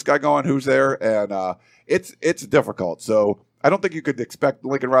 where's this guy going? Who's there? And it's difficult. So I don't think you could expect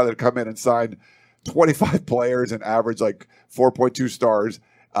Lincoln Riley to come in and sign 25 players and average like 4.2 stars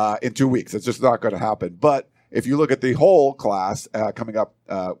in 2 weeks. It's just not going to happen. But if you look at the whole class coming up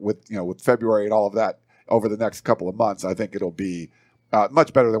with February and all of that over the next couple of months, I think it'll be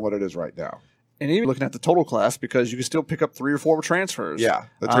much better than what it is right now. And even looking at the total class, because you can still pick up 3 or 4 transfers. Yeah,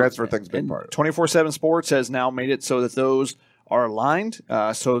 the transfer thing's a big part of it. 24/7 Sports has now made it so that those are aligned.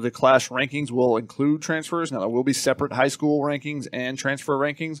 So the class rankings will include transfers. Now, there will be separate high school rankings and transfer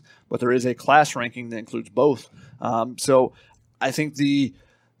rankings, but there is a class ranking that includes both. So I think the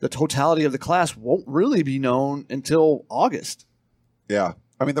totality of the class won't really be known until August. Yeah.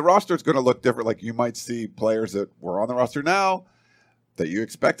 I mean, the roster is going to look different. Like you might see players that were on the roster now that you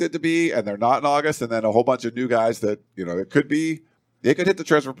expected to be, and they're not in August, and then a whole bunch of new guys that, it could be, they could hit the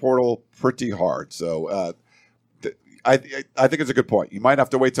transfer portal pretty hard. So I think it's a good point. You might have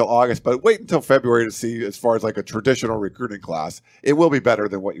to wait till August, but wait until February to see as far as like a traditional recruiting class. It will be better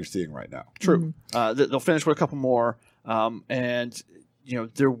than what you're seeing right now. True. They'll finish with a couple more, and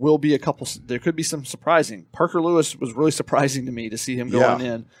there will be a couple. There could be some surprising. Parker Lewis was really surprising to me to see him going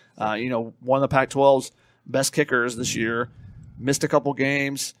in. One of the Pac-12's best kickers this year. Missed a couple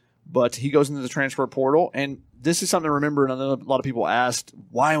games, but he goes into the transfer portal. And this is something to remember, and I know a lot of people asked,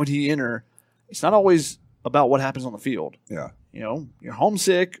 why would he enter? It's not always about what happens on the field. Yeah. You're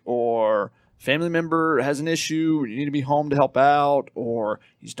homesick or family member has an issue, you need to be home to help out, or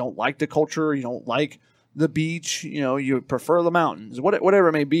you just don't like the culture, you don't like the beach, you prefer the mountains, whatever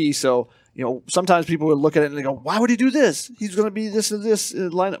it may be. So, sometimes people would look at it and they go, why would he do this? He's going to be this and this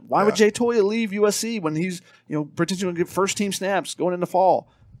lineup. Why would Jay Toya leave USC when he's, potentially going to get first team snaps going into fall?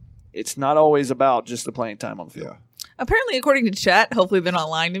 It's not always about just the playing time on the field. Yeah. Apparently, according to chat, hopefully they're not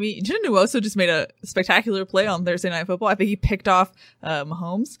lying to me, Jenna Nwosu just made a spectacular play on Thursday Night Football. I think he picked off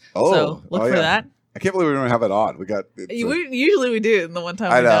Mahomes. So look for that. I can't believe we don't have it on. Usually we do, and the one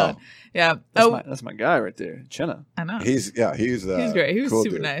time I we know. don't. Yeah. That's my guy right there, Chenna. I know. He's great. He was cool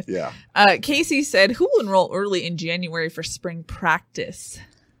super dude. nice. Yeah. Casey said, who will enroll early in January for spring practice?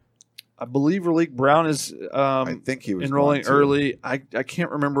 I believe Raleek Brown is I think he was enrolling early. I can't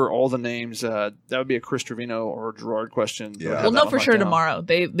remember all the names. That would be a Chris Trevino or Gerard question. Yeah. We'll know for sure tomorrow.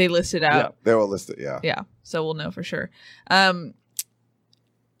 They list it out. Yeah. They will list it, yeah. Yeah, so we'll know for sure.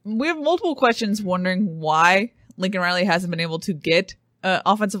 We have multiple questions wondering why Lincoln Riley hasn't been able to get an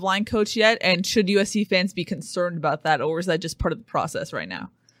offensive line coach yet, and should USC fans be concerned about that, or is that just part of the process right now?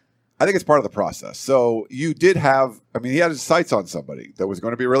 I think it's part of the process. So you did have, he had his sights on somebody that was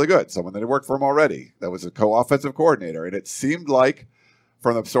going to be really good, someone that had worked for him already, that was a co-offensive coordinator. And it seemed like,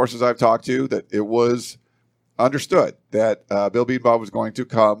 from the sources I've talked to, that it was understood that Bill Bedenbaugh was going to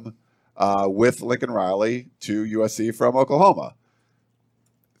come with Lincoln Riley to USC from Oklahoma.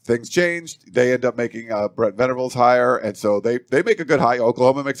 Things changed. They end up making Brent Venables hire, and so they make a good hire.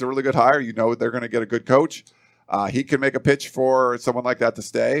 Oklahoma makes a really good hire. You know they're going to get a good coach. He can make a pitch for someone like that to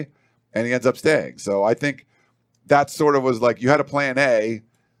stay, and he ends up staying. So I think that sort of was like you had a plan A.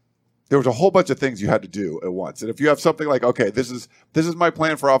 There was a whole bunch of things you had to do at once. And if you have something like, okay, this is my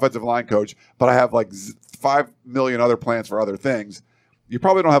plan for offensive line coach, but I have like 5 million other plans for other things, you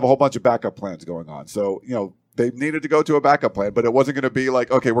probably don't have a whole bunch of backup plans going on. So, they needed to go to a backup plan, but it wasn't going to be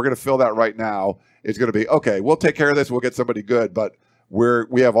like, okay, we're going to fill that right now. It's going to be, okay, we'll take care of this. We'll get somebody good, but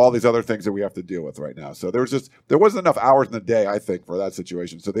we have all these other things that we have to deal with right now. So there wasn't enough hours in the day, I think, for that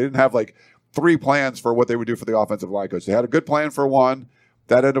situation. So they didn't have like 3 plans for what they would do for the offensive line coach. They had a good plan for one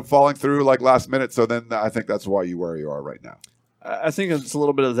that ended up falling through like last minute. So then I think that's why you where you are right now. I think it's a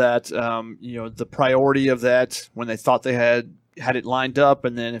little bit of that, the priority of that when they thought they had it lined up,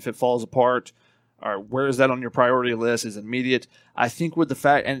 and then if it falls apart, or where is that on your priority list is immediate. I think with the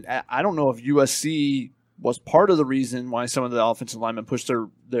fact, and I don't know if USC was part of the reason why some of the offensive linemen pushed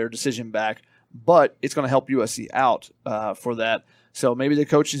their decision back, but it's going to help USC out for that. So maybe the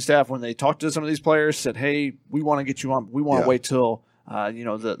coaching staff, when they talked to some of these players, said, hey, we want to get you on. We want to wait till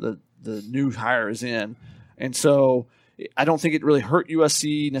the new hire is in. And so I don't think it really hurt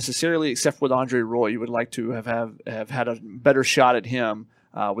USC necessarily, except with Andre Roy. You would like to have had a better shot at him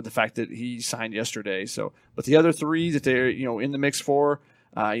with the fact that he signed yesterday. So, but the other 3 that they're in the mix for,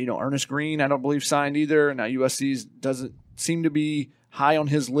 Ernest Green, I don't believe signed either. Now USC doesn't seem to be high on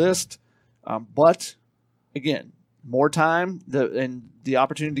his list, but again, more time and the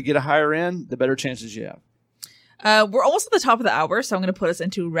opportunity to get a higher end, the better chances you have. We're almost at the top of the hour, so I'm going to put us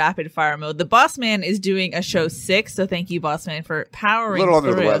into rapid fire mode. The Boss Man is doing a show 6, so thank you, Boss Man, for powering through. A little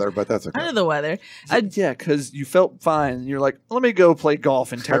under the weather, but that's okay. Under the weather. Yeah, because you felt fine. And you're like, let me go play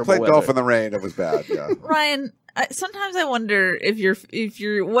golf in terrible weather. I played golf in the rain. It was bad, yeah. Ryan, sometimes I wonder if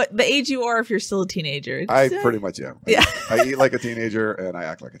you're what the age you are, if you're still a teenager. I pretty much am. Yeah. I eat like a teenager and I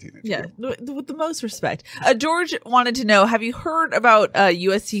act like a teenager. Yeah, with the most respect. George wanted to know, have you heard about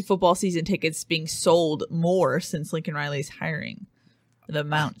USC football season tickets being sold more since Lincoln Riley's hiring? The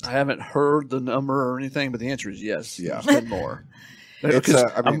amount. I haven't heard the number or anything, but the answer is yes. Yeah. It's been more.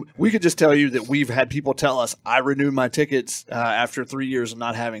 We could just tell you that we've had people tell us, I renewed my tickets after 3 years of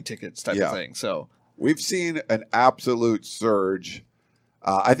not having tickets type of thing. So we've seen an absolute surge.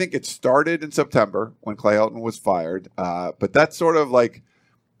 I think it started in September when Clay Helton was fired, but that sort of like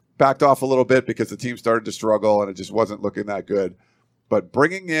backed off a little bit because the team started to struggle and it just wasn't looking that good. But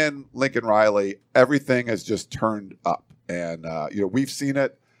bringing in Lincoln Riley, everything has just turned up. And, we've seen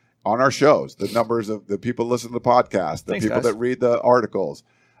it on our shows, the numbers of the people that listen to the podcast, the people that read the articles,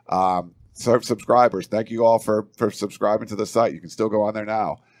 subscribers. Thank you all for subscribing to the site. You can still go on there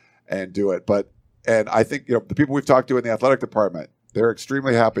now and do it. And I think, the people we've talked to in the athletic department, they're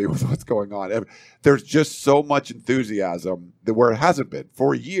extremely happy with what's going on. And there's just so much enthusiasm where it hasn't been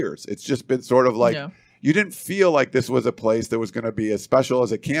for years. It's just been sort of like you didn't feel like this was a place that was going to be as special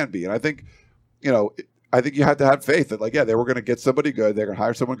as it can be. And I think, I think you had to have faith that, they were going to get somebody good. They're going to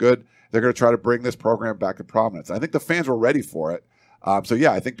hire someone good. They're going to try to bring this program back to prominence. I think the fans were ready for it. I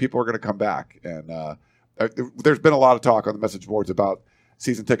think people are going to come back. And there's been a lot of talk on the message boards about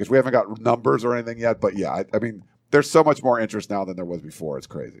season tickets. We haven't got numbers or anything yet, but there's so much more interest now than there was before. It's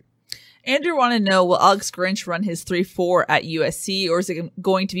crazy. Andrew wanted to know, will Alex Grinch run his 3-4 at USC, or is it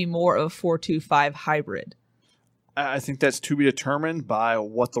going to be more of a 4-2-5 hybrid? I think that's to be determined by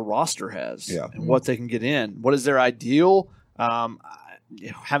what the roster has and what they can get in. What is their ideal?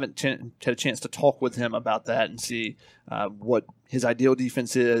 Haven't had a chance to talk with him about that and see what his ideal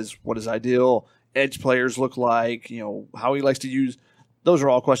defense is, what his ideal edge players look like, how he likes to use. Those are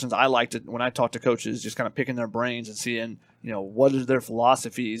all questions I like to, when I talk to coaches, just kind of picking their brains and seeing, what are their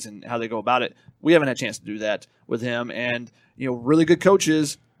philosophies and how they go about it. We haven't had a chance to do that with him. And, really good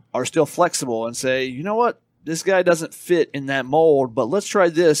coaches are still flexible and say, you know what? This guy doesn't fit in that mold, but let's try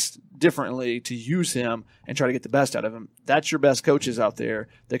this differently to use him and try to get the best out of him. That's your best coaches out there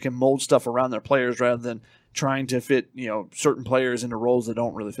that can mold stuff around their players rather than trying to fit, certain players into roles that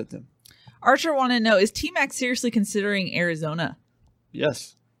don't really fit them. Archer wanted to know, is T-Mac seriously considering Arizona?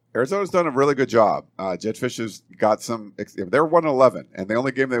 Yes. Arizona's done a really good job. Jetfish has got some. They're 1-11, and the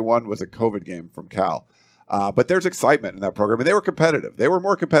only game they won was a COVID game from Cal. But there's excitement in that program, and they were competitive. They were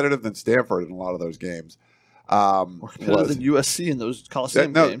more competitive than Stanford in a lot of those games. More competitive than USC in those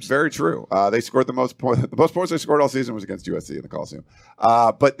Coliseum games. Very true. They scored the most points. The most points they scored all season was against USC in the Coliseum.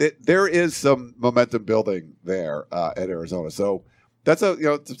 But there is some momentum building there at Arizona. So that's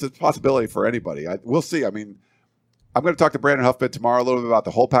it's a possibility for anybody. We'll see. I mean, I'm going to talk to Brandon Huffman tomorrow a little bit about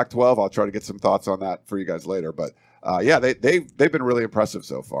the whole Pac-12. I'll try to get some thoughts on that for you guys later. But they've been really impressive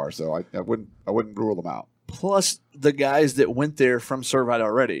so far. So I wouldn't rule them out. Plus the guys that went there from Servite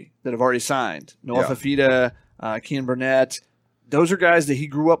already that have already signed. Noah Fafita, Kean Burnett. Those are guys that he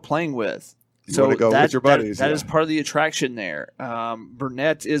grew up playing with. You want to go with your buddies. That is part of the attraction there.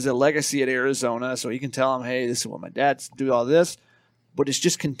 Burnett is a legacy at Arizona, so he can tell them, hey, this is what my dad's do all this. But it's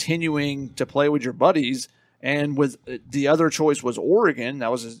just continuing to play with your buddies. And with the other choice was Oregon. That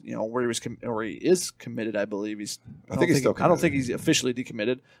was where he is committed, I believe. I don't think he's officially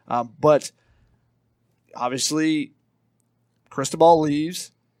decommitted. But obviously, Cristobal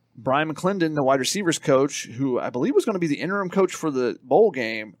leaves. Brian McClendon, the wide receivers coach, who I believe was going to be the interim coach for the bowl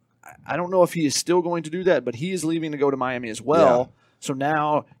game, I don't know if he is still going to do that, but he is leaving to go to Miami as well. Yeah. So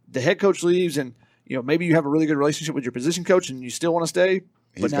now the head coach leaves, and maybe you have a really good relationship with your position coach, and you still want to stay,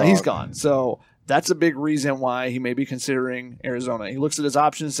 but now he's gone. So that's a big reason why he may be considering Arizona. He looks at his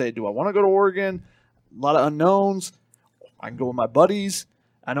options and say, do I want to go to Oregon? A lot of unknowns. I can go with my buddies.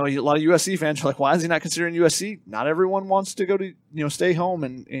 I know a lot of USC fans are like, why is he not considering USC? Not everyone wants to go to, stay home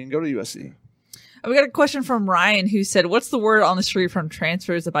and go to USC. We got a question from Ryan who said, what's the word on the street from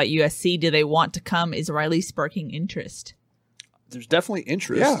transfers about USC? Do they want to come? Is Riley sparking interest? There's definitely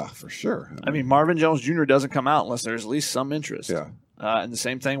interest. Yeah, for sure. I mean, Marvin Jones Jr. doesn't come out unless there's at least some interest. Yeah. And the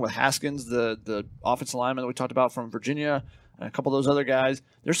same thing with Haskins, the offensive lineman that we talked about from Virginia, and a couple of those other guys.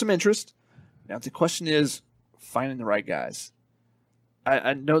 There's some interest. Now, the question is finding the right guys.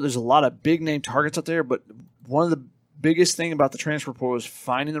 I know there's a lot of big-name targets out there, but one of the biggest thing about the transfer portal is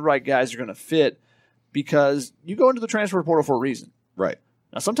finding the right guys you're going to fit, because you go into the transfer portal for a reason. Right.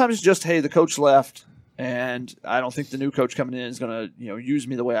 Now, sometimes it's just, hey, the coach left, and I don't think the new coach coming in is going to use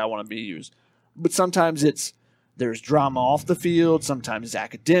me the way I want to be used. But sometimes there's drama off the field. Sometimes it's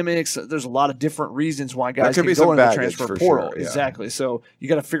academics. There's a lot of different reasons why guys can go into the transfer portal. Sure, yeah. Exactly. So you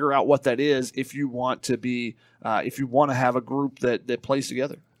got to figure out what that is if you want to be, if you want to have a group that plays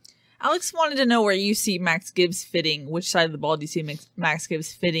together. Alex wanted to know where you see Max Gibbs fitting. Which side of the ball do you see Max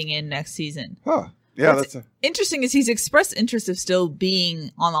Gibbs fitting in next season? Huh. Yeah, What's interesting is he's expressed interest of still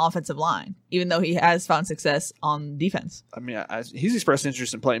being on the offensive line, even though he has found success on defense. I mean, he's expressed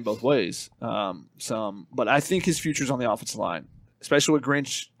interest in playing both ways. But I think his future's on the offensive line, especially with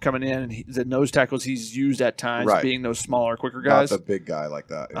Grinch coming in and the nose tackles he's used at times being those smaller, quicker guys. Not the big guy like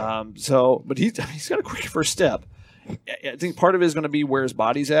that. Yeah. But he's got a quick first step. I think part of it is going to be where his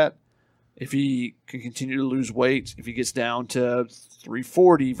body's at. If he can continue to lose weight, if he gets down to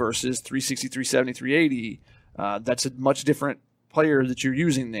 340 versus 360, 370, 380, that's a much different player that you're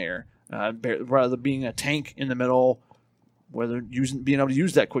using there. Rather than being a tank in the middle, being able to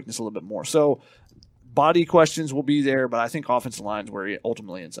use that quickness a little bit more. So body questions will be there, but I think offensive line is where he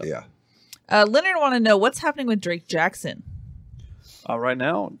ultimately ends up. Yeah. Leonard want to know what's happening with Drake Jackson. Right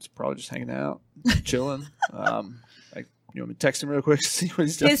now, it's probably just hanging out, chilling. You want me to text him real quick to see what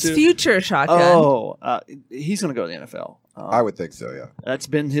he's up to? His future, Shotgun. Oh, he's going to go to the NFL. I would think so, yeah. That's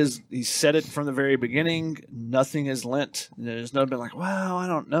been he said it from the very beginning. Nothing has lent. There's not been like, wow, I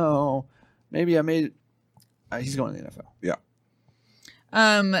don't know. Maybe I made it. He's going to the NFL.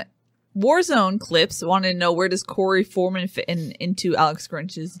 Yeah. Warzone Clips wanted to know, where does Corey Foreman fit into Alex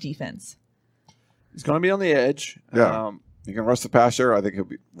Grinch's defense? He's going to be on the edge. Yeah. You can rush the passer. I think he'll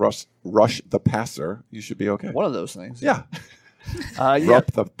be rush the passer. You should be okay. One of those things. Yeah. Rush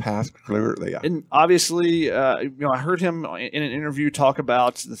the pass clearly. Yeah. And obviously, I heard him in an interview talk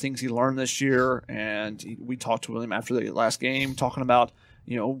about the things he learned this year, and we talked to him after the last game, talking about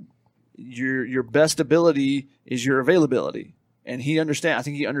your best ability is your availability. And I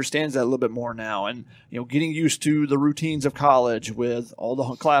think he understands that a little bit more now. And, getting used to the routines of college with all the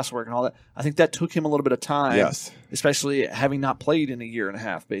classwork and all that, I think that took him a little bit of time. Yes. Especially having not played in a year and a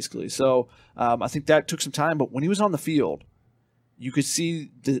half, basically. So I think that took some time. But when he was on the field, you could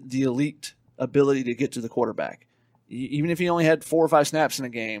see the elite ability to get to the quarterback. Even if he only had 4 or 5 snaps in a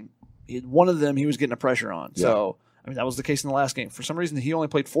game, one of them he was getting a pressure on. Yeah. So I mean, that was the case in the last game. For some reason, he only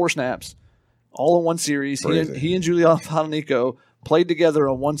played 4 snaps, all in one series. He and Julian Fadanico played together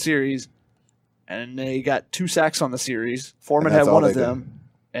on one series, and they got 2 sacks on the series. Foreman had one of them,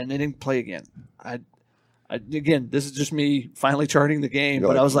 and they didn't play again. Again, this is just me finally charting the game,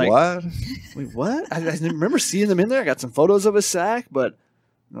 but I was like, what? Wait, what? I remember seeing them in there. I got some photos of a sack, but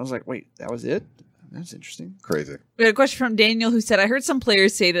I was like, wait, that was it? That's interesting. Crazy. We had a question from Daniel who said, I heard some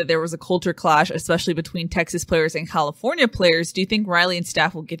players say that there was a culture clash, especially between Texas players and California players. Do you think Riley and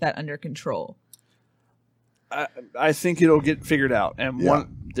staff will get that under control? I think it'll get figured out. And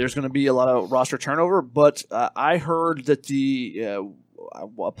there's going to be a lot of roster turnover, but I heard that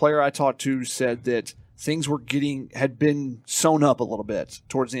a player I talked to said that things had been sewn up a little bit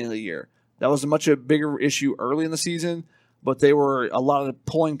towards the end of the year. That was a bigger issue early in the season, but they were a lot of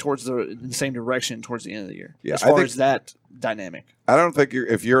pulling towards the same direction towards the end of the year. Yeah, as far as that dynamic. I don't think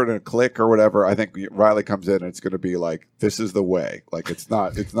if you're in a clique or whatever, I think Riley comes in and it's going to be like, this is the way. Like it's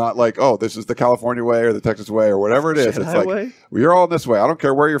not like, oh, this is the California way or the Texas way or whatever it is. It's like, well, you're all in this way. I don't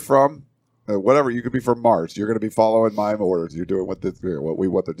care where you're from. Whatever, you could be from Mars. You're going to be following my orders. You're doing what we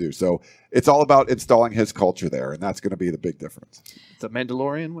want to do. So it's all about installing his culture there, and that's going to be the big difference. The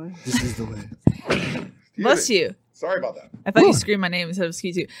Mandalorian way? This is the way. Bless you. Sorry about that. I thought you screamed my name instead of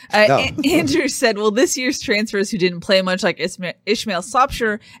excuse you. Andrew said, will this year's transfers who didn't play much like Ishmael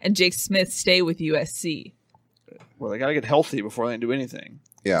Sopsher and Jake Smith stay with USC? Well, they got to get healthy before they do anything.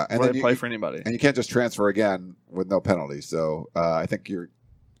 Yeah. And then they play for anybody. And you can't just transfer again with no penalties. So I think you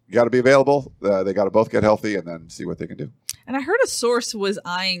got to be available. They got to both get healthy and then see what they can do. And I heard a source was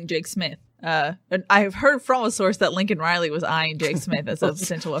eyeing Jake Smith. And I've heard from a source that Lincoln Riley was eyeing Jake Smith as a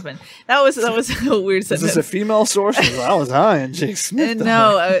potential weapon. That was a weird sentence. Is this a female source? I was eyeing Jake Smith.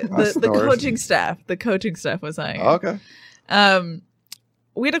 No, the coaching staff. The coaching staff was eyeing. Okay.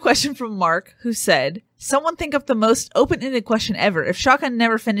 We had a question from Mark who said, someone think up the most open-ended question ever. If Shotgun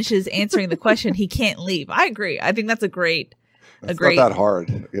never finishes answering the question, he can't leave. I agree. I think that's a great. It's not that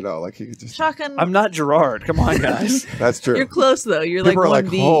hard, like he could just. Shotgun. I'm not Gerard. Come on, guys. That's true. You're close though. You're People like are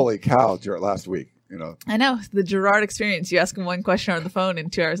 1B. Holy cow, last week. I know the Gerard experience. You ask him one question on the phone,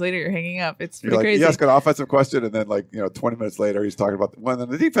 and 2 hours later you're hanging up. It's pretty crazy. You ask an offensive question, and then 20 minutes later he's talking about one on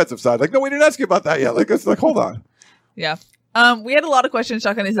the defensive side. Like, no, we didn't ask you about that yet. It's like, hold on. Yeah. We had a lot of questions.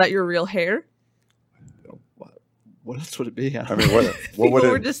 Shotgun, is that your real hair? What else would it be? I mean, what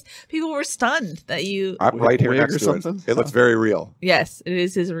would it? People were stunned that you. I'm right here next to it. It looks very real. Yes, it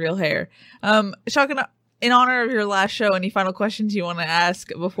is his real hair. Shotgun, in honor of your last show, any final questions you want to ask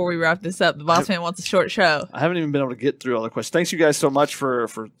before we wrap this up? The boss man wants a short show. I haven't even been able to get through all the questions. Thanks you guys so much for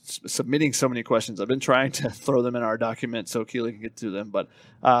submitting so many questions. I've been trying to throw them in our document so Keely can get through them, but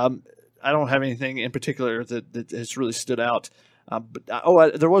I don't have anything in particular that has really stood out.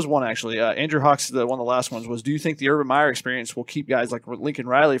 There was one actually. Andrew Hawks, one of the last ones, was, do you think the Urban Meyer experience will keep guys like Lincoln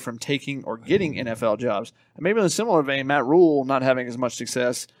Riley from taking or getting NFL jobs? And maybe in a similar vein, Matt Rule not having as much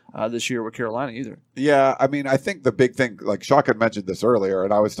success this year with Carolina either. Yeah, I mean, I think the big thing, like Shotgun mentioned this earlier,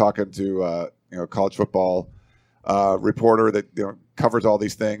 and I was talking to college football reporter that covers all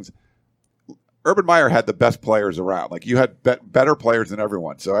these things. Urban Meyer had the best players around. Like you had better players than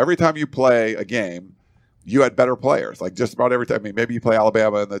everyone. So every time you play a game, you had better players, like just about every time. I mean, maybe you play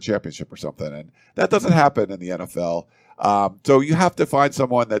Alabama in the championship or something, and that doesn't happen in the NFL. So you have to find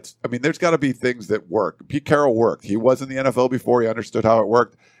someone there's got to be things that work. Pete Carroll worked. He was in the NFL before. He understood how it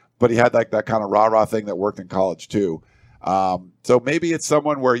worked, but he had that kind of rah-rah thing that worked in college too. So maybe it's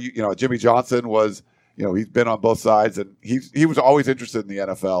someone where, Jimmy Johnson was, he's been on both sides, and he was always interested in the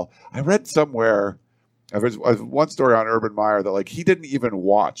NFL. I read somewhere, there's one story on Urban Meyer that he didn't even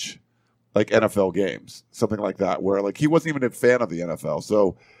watch NFL games, something like that, where he wasn't even a fan of the NFL.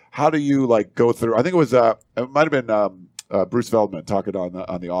 So how do you go through? I think it was it might have been Bruce Feldman talking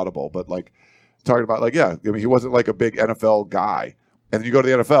on the Audible, but talking about he wasn't a big NFL guy, and then you go to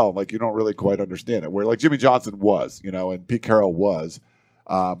the NFL, you don't really quite understand it. Where Jimmy Johnson was, and Pete Carroll was.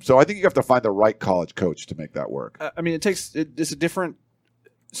 So I think you have to find the right college coach to make that work. I mean, it's a different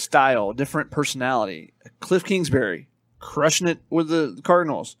style, different personality. Cliff Kingsbury crushing it with the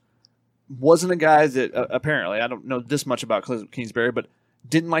Cardinals. Wasn't a guy that apparently, I don't know this much about Cliff Kingsbury, but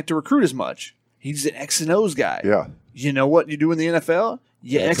didn't like to recruit as much. He's an X and O's guy. Yeah. You know what you do in the NFL?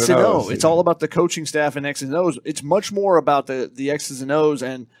 X and O. It's all about the coaching staff and X and O's. It's much more about the X's and O's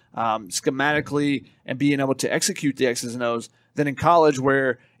and schematically and being able to execute the X's and O's than in college,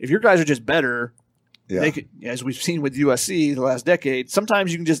 where if your guys are just better, they could, as we've seen with USC the last decade,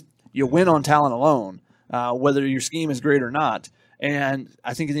 sometimes you win on talent alone, whether your scheme is great or not. And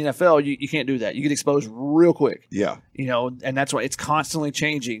I think in the NFL, you can't do that. You get exposed real quick. Yeah. And that's why it's constantly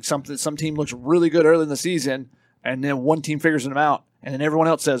changing. Some team looks really good early in the season, and then one team figures them out, and then everyone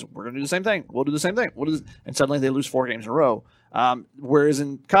else says, we're going to do the same thing. We'll do the same thing. And suddenly they lose 4 games in a row. Whereas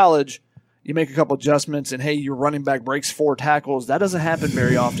in college, you make a couple adjustments, and hey, your running back breaks 4 tackles. That doesn't happen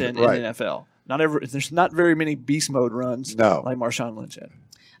very often in the NFL. There's not very many beast mode runs like Marshawn Lynch had.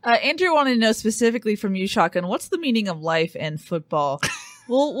 Andrew wanted to know specifically from you, Shotgun, what's the meaning of life and football?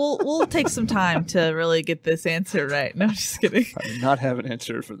 We'll take some time to really get this answer right. No, just kidding. I do not have an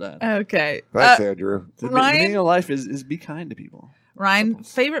answer for that. Okay. Thanks, Andrew. The meaning of life is be kind to people. Ryan,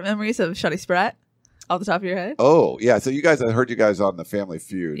 favorite memories of Shotty Sprat off the top of your head? Oh, yeah. So I heard you guys on the Family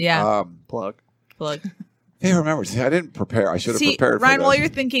Feud. Yeah. Plug. Hey, remember, I didn't prepare. I should have prepared for Ryan, this. while you're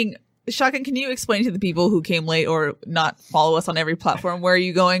thinking, Shotgun, can you explain to the people who came late or not follow us on every platform, where are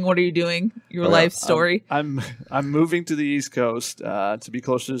you going? What are you doing? Your life story? I'm moving to the East Coast to be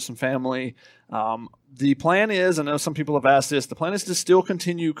closer to some family. The plan is, I know some people have asked this, the plan is to still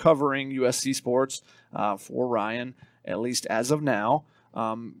continue covering USC sports for Ryan, at least as of now,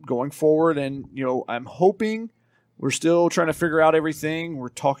 going forward. And, I'm hoping, we're still trying to figure out everything. We're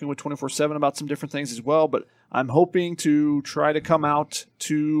talking with 24/7 about some different things as well, but I'm hoping to try to come out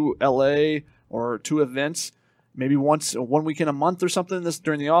to LA or to events maybe one weekend a month or something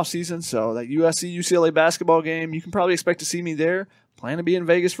during the off season. So that USC UCLA basketball game, you can probably expect to see me there. Plan to be in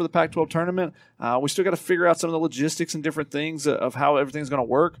Vegas for the Pac-12 tournament. We still got to figure out some of the logistics and different things of how everything's going to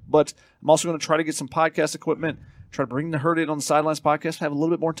work. But I'm also going to try to get some podcast equipment, try to bring the Herd It on the Sidelines podcast, have a little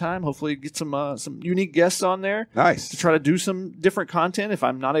bit more time, hopefully get some unique guests on there. Nice. To try to do some different content. If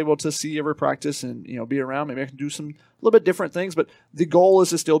I'm not able to see every practice and be around, maybe I can do some a little bit different things. But the goal is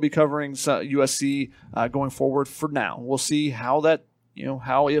to still be covering USC going forward for now. We'll see how that,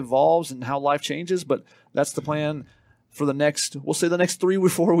 how it evolves and how life changes, but that's the plan. For the next 3 or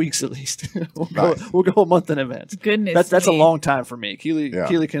 4 weeks at least. We'll go a month in advance. Goodness, that's a long time for me. Keely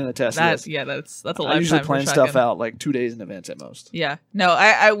can attest to this. Yeah, that's a lifetime. I usually plan stuff out like 2 days in advance at most. Yeah,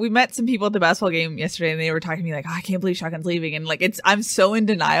 no, we met some people at the basketball game yesterday, and they were talking to me like, I can't believe Shotgun's leaving, and like I'm so in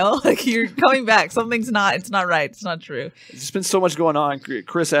denial. Like, you're coming back. It's not right. It's not true. There's been so much going on.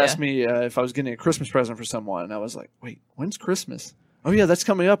 Chris asked me if I was getting a Christmas present for someone, and I was like, wait, when's Christmas? Oh yeah, that's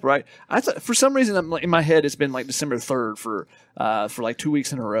coming up, right? I thought for some reason in my head it's been like December 3rd for like 2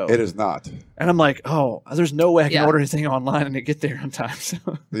 weeks in a row. It is not. And I'm like, oh, there's no way I can order anything online and it get there on time. So.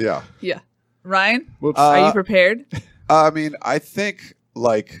 Yeah. Yeah. Ryan, are you prepared? I mean, I think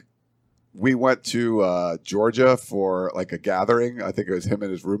like we went to Georgia for like a gathering. I think it was him and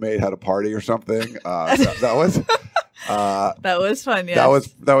his roommate had a party or something. That was. That was fun. Yeah,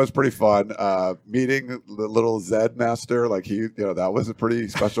 that was pretty fun. Meeting the little Zed master, like that was a pretty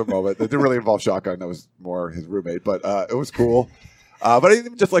special moment. It didn't really involve Shotgun; that was more his roommate, but it was cool. But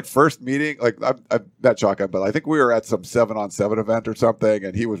even just like first meeting, like I met Shotgun, but I think we were at some 7-on-7 event or something,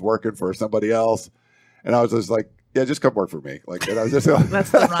 and he was working for somebody else, and I was just like, yeah, just come work for me. Like, and I was just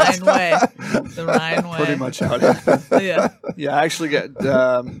that's the Ryan way. The Ryan way. Pretty much how it is. Yeah. Yeah, I actually got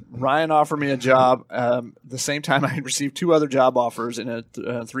Ryan offered me a job the same time I had received 2 other job offers in a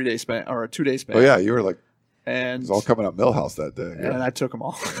 3-day span or a 2-day span. Oh yeah, you were like, and it was all coming up Millhouse that day. Yeah. And I took them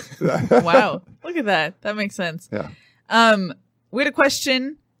all. Wow, look at that. That makes sense. Yeah. We had a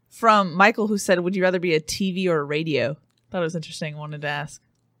question from Michael who said, "Would you rather be a TV or a radio?" Thought it was interesting. Wanted to ask.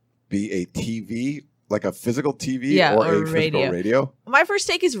 Be a TV. Like a physical TV or a physical radio? My first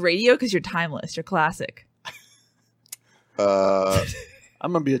take is radio because you're timeless. You're classic.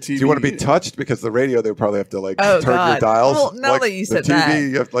 I'm going to be a TV. Do you want to be touched? Because the radio, they would probably have to like turn your dials. Well, now that you said the TV, that.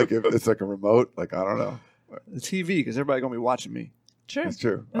 you have it's like a remote. Like, I don't know. The TV, because everybody going to be watching me. True. That's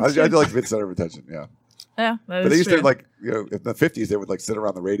true. I do like to be the center of attention, yeah. Yeah, that but they used true. to like, in the 50s, they would like sit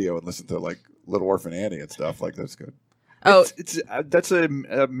around the radio and listen to like Little Orphan Annie and stuff. Like, that's good. Oh, that's a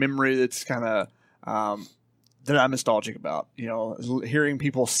memory that's kind of that I'm nostalgic about. Hearing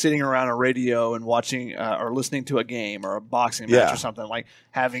people sitting around a radio and watching or listening to a game or a boxing match or something, like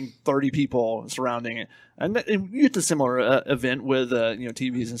having 30 people surrounding it. And you get the similar event with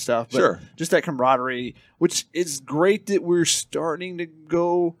TVs and stuff. But sure. Just that camaraderie, which is great that we're starting to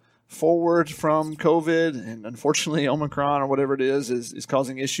go forward from COVID, and unfortunately Omicron or whatever it is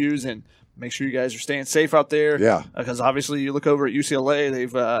causing issues. And make sure you guys are staying safe out there. Yeah. Because obviously you look over at UCLA,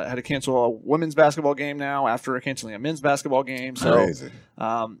 they've had to cancel a women's basketball game now after canceling a men's basketball game. So, crazy.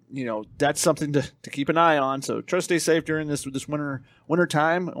 That's something to keep an eye on. So try to stay safe during this winter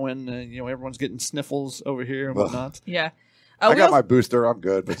time when everyone's getting sniffles over here and whatnot. Yeah. I got my booster. I'm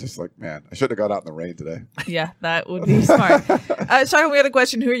good, but just like, man, I shouldn't have gone out in the rain today. Yeah, that would be smart. Sorry, we had a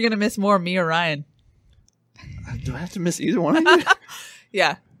question. Who are you going to miss more, me or Ryan? Do I have to miss either one of you?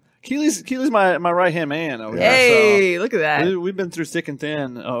 Yeah. Keely's my right hand man over there. Hey, So look at that. we've been through thick and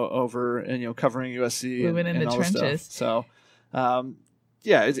thin over and covering USC. We've been in and the all this trenches. stuff. So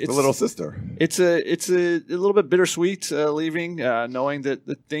it's the little sister. It's a little bit bittersweet leaving, knowing that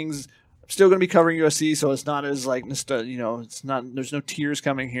the things. Still going to be covering USC, so it's not as like it's not. There's no tears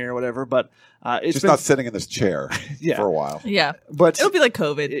coming here or whatever. But it's just not sitting in this chair for a while. Yeah, but it'll be like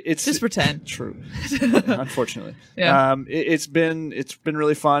COVID. It's just pretend. True, unfortunately. Yeah. It's been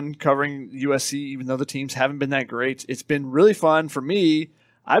really fun covering USC, even though the teams haven't been that great. It's been really fun for me.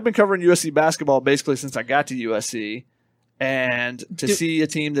 I've been covering USC basketball basically since I got to USC. And to see a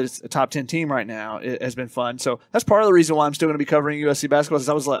team that's a top 10 team right now, it has been fun. So that's part of the reason why I'm still going to be covering USC basketball.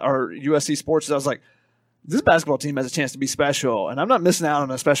 Or USC sports. I was like, this basketball team has a chance to be special, and I'm not missing out on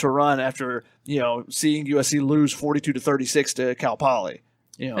a special run after seeing USC lose 42-36 to Cal Poly.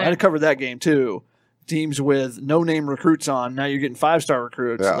 I had to cover that game too. Teams with no-name recruits on. Now you're getting 5-star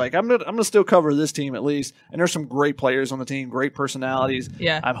recruits. Yeah. Like I'm gonna still cover this team at least. And there's some great players on the team, great personalities.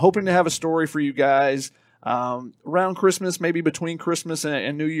 Yeah. I'm hoping to have a story for you guys. Around Christmas, maybe between Christmas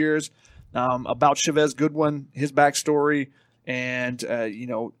and New Year's, about Chavez Goodwin, his backstory, and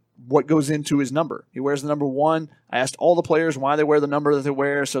what goes into his number. He wears the number 1. I asked all the players why they wear the number that they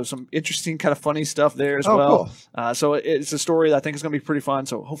wear, so some interesting kind of funny stuff there as well. Cool. So it's a story that I think is going to be pretty fun.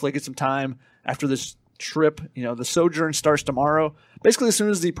 So hopefully I get some time after this trip. The sojourn starts tomorrow. Basically, as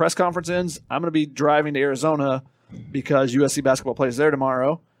soon as the press conference ends, I'm going to be driving to Arizona because USC basketball plays there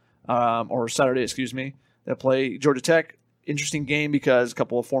tomorrow, or Saturday, excuse me. They play Georgia Tech. Interesting game because a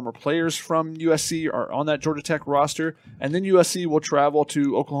couple of former players from USC are on that Georgia Tech roster. And then USC will travel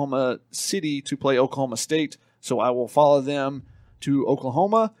to Oklahoma City to play Oklahoma State. So I will follow them to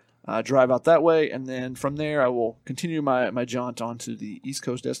Oklahoma, drive out that way, and then from there I will continue my jaunt onto the East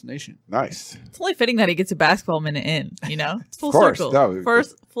Coast destination. Nice. It's only fitting that he gets a basketball minute in. It's full Of course. circle. No.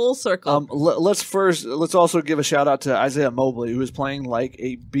 First full circle. Let's also give a shout out to Isaiah Mobley, who is playing like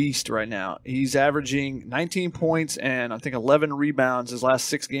a beast right now. He's averaging 19 points and I think 11 rebounds his last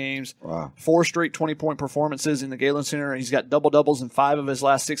 6 games. Wow. 4 straight 20-point performances in the Galen Center. He's got double-doubles in 5 of his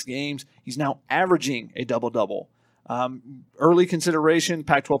last 6 games. He's now averaging a double-double. Early consideration,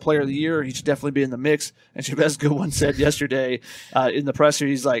 Pac-12 Player of the Year. He should definitely be in the mix. And Chavez Goodwin said yesterday in the presser,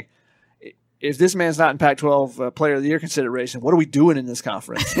 he's like, if this man's not in Pac-12 Player of the Year consideration, what are we doing in this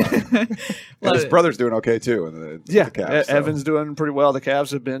conference? And his brother's doing okay too. In the Cavs, so. Evan's doing pretty well. The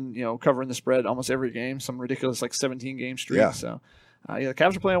Cavs have been covering the spread almost every game, some ridiculous like 17-game streak. Yeah. So the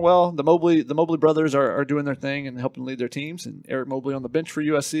Cavs are playing well. The Mobley brothers are doing their thing and helping lead their teams. And Eric Mobley on the bench for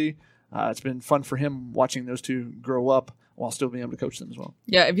USC. It's been fun for him watching those two grow up while still being able to coach them as well.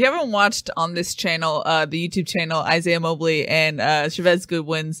 Yeah, if you haven't watched on this channel, the YouTube channel, Isaiah Mobley and Chavez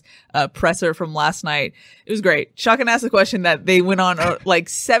Goodwin's presser from last night, it was great. Shotgun asked a question that they went on a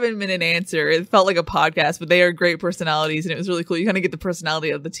 7-minute answer. It felt like a podcast, but they are great personalities, and it was really cool. You kind of get the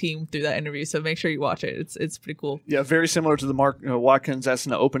personality of the team through that interview, so make sure you watch it. It's pretty cool. Yeah, very similar to the Mark Watkins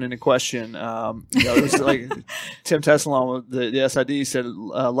asking an open-ended question. It was like Tim Tessalon, the SID, said,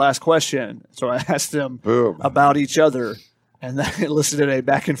 last question. So I asked them about each other. And that elicited a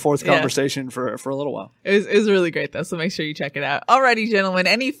back-and-forth conversation for a little while. It was really great, though, so make sure you check it out. Alrighty, gentlemen,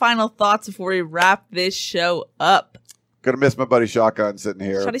 any final thoughts before we wrap this show up? Gonna miss my buddy Shotgun sitting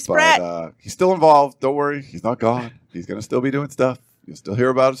here. Shotty Sprat. But he's still involved. Don't worry. He's not gone. He's gonna still be doing stuff. You'll still hear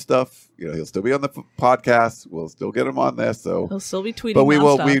about his stuff. He'll still be on the podcast. We'll still get him on this. So he'll still be tweeting. But we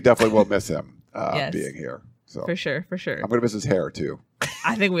nonstop. definitely will miss him Yes. being here. So For sure. I'm gonna miss his hair too.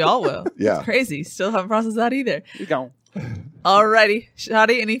 I think we all will. Yeah. It's crazy. Still haven't processed that either. You go. Alrighty.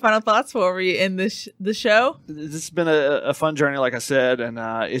 Shotty, any final thoughts before we end the show? This has been a fun journey, like I said, and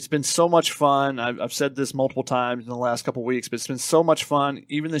it's been so much fun. I've said this multiple times in the last couple of weeks, but it's been so much fun,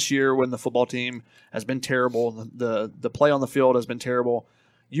 even this year when the football team has been terrible. The play on the field has been terrible.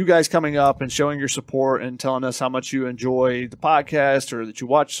 You guys coming up and showing your support and telling us how much you enjoy the podcast or that you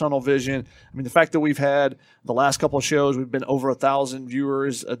watch Tunnel Vision. I mean, the fact that we've had the last couple of shows, we've been over 1,000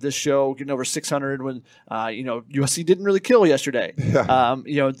 viewers at this show, getting over 600 when, USC didn't really kill yesterday. Yeah.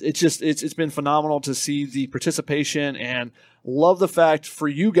 It's been phenomenal to see the participation and love the fact for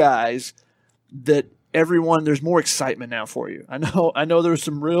you guys that everyone, there's more excitement now for you. I know there was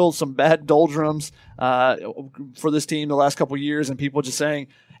some bad doldrums for this team the last couple of years, and people just saying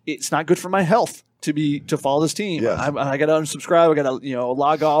it's not good for my health to follow this team. Yes. I got to unsubscribe. I got to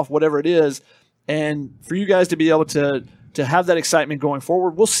log off, whatever it is. And for you guys to be able to have that excitement going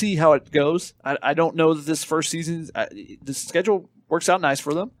forward, we'll see how it goes. I don't know that this first season, the schedule works out nice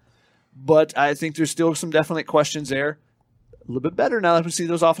for them, but I think there's still some definite questions there. a little bit better now that we see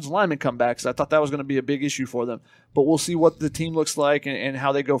those offensive linemen come back, because I thought that was going to be a big issue for them. But we'll see what the team looks like and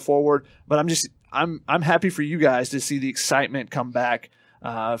how they go forward. But I'm happy for you guys to see the excitement come back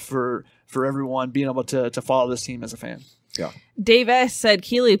for everyone being able to follow this team as a fan. Yeah. Dave S. said,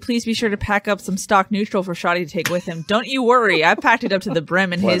 Keely, please be sure to pack up some stock neutral for Shoddy to take with him. Don't you worry. I packed it up to the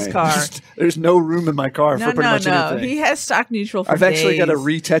brim in his car. There's no room in my car for pretty much anything. He has stock neutral for I've actually got days. to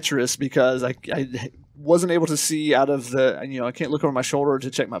re-Tetris because I wasn't able to see out of the, I can't look over my shoulder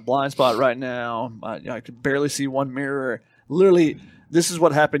to check my blind spot right now. I could barely see one mirror. Literally, this is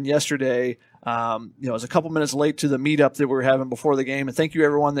what happened yesterday. I was a couple minutes late to the meetup that we were having before the game. And thank you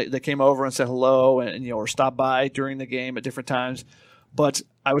everyone that came over and said hello and or stopped by during the game at different times. But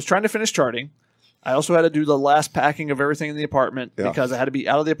I was trying to finish charting. I also had to do the last packing of everything in the apartment because I had to be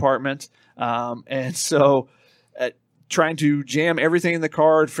out of the apartment. And so trying to jam everything in the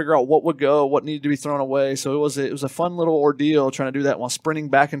car and figure out what would go, what needed to be thrown away. So it was a fun little ordeal trying to do that while sprinting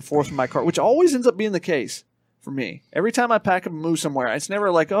back and forth in my car, which always ends up being the case for me. Every time I pack up and move somewhere, it's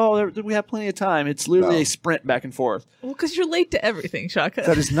never like, we have plenty of time. It's literally a sprint back and forth. Well, because you're late to everything, Shaka.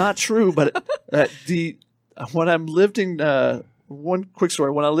 That is not true. But when I lived in one quick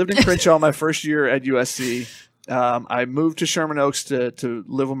story, when I lived in Crenshaw my first year at USC, I moved to Sherman Oaks to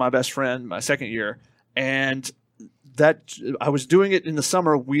live with my best friend my second year, and that I was doing it in the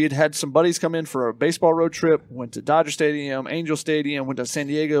summer. We had some buddies come in for a baseball road trip, went to Dodger Stadium, Angel Stadium, went to San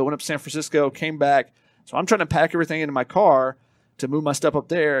Diego, went up to San Francisco, came back. So I'm trying to pack everything into my car to move my stuff up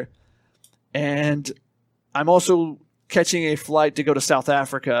there. And I'm also catching a flight to go to South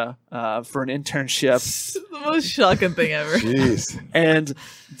Africa for an internship. It's the most shocking thing ever. Jeez. And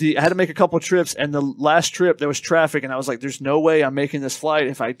I had to make a couple trips. And the last trip, there was traffic. And I was like, there's no way I'm making this flight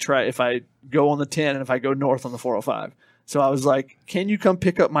if I go on the 10 and if I go north on the 405. So I was like, can you come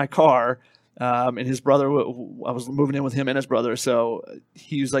pick up my car? And his brother, I was moving in with him and his brother. So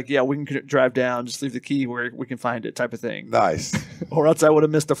he was like, yeah, we can drive down, just leave the key where we can find it type of thing. Nice. Or else I would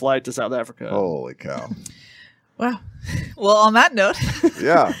have missed a flight to South Africa. Holy cow. Wow. Well, on that note,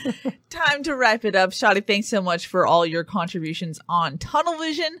 Yeah. time to wrap it up. Shadi, thanks so much for all your contributions on tunnel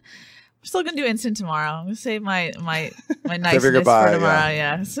vision. I'm still gonna do instant tomorrow. I'm gonna save my niceness for goodbye, tomorrow.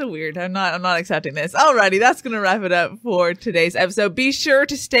 Yeah, it's so weird. I'm not accepting this. Alrighty, that's gonna wrap it up for today's episode. Be sure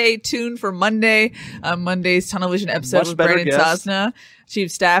to stay tuned for Monday. Monday's tunnel vision episode Much with better Brandon guest. Sosna,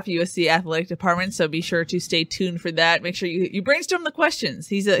 Chief Staff, USC Athletic Department. So be sure to stay tuned for that. Make sure you brainstorm the questions.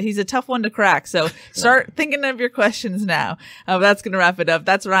 He's a tough one to crack. So start thinking of your questions now. That's gonna wrap it up.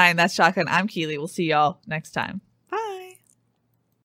 That's Ryan. That's Shotgun. I'm Keely. We'll see y'all next time.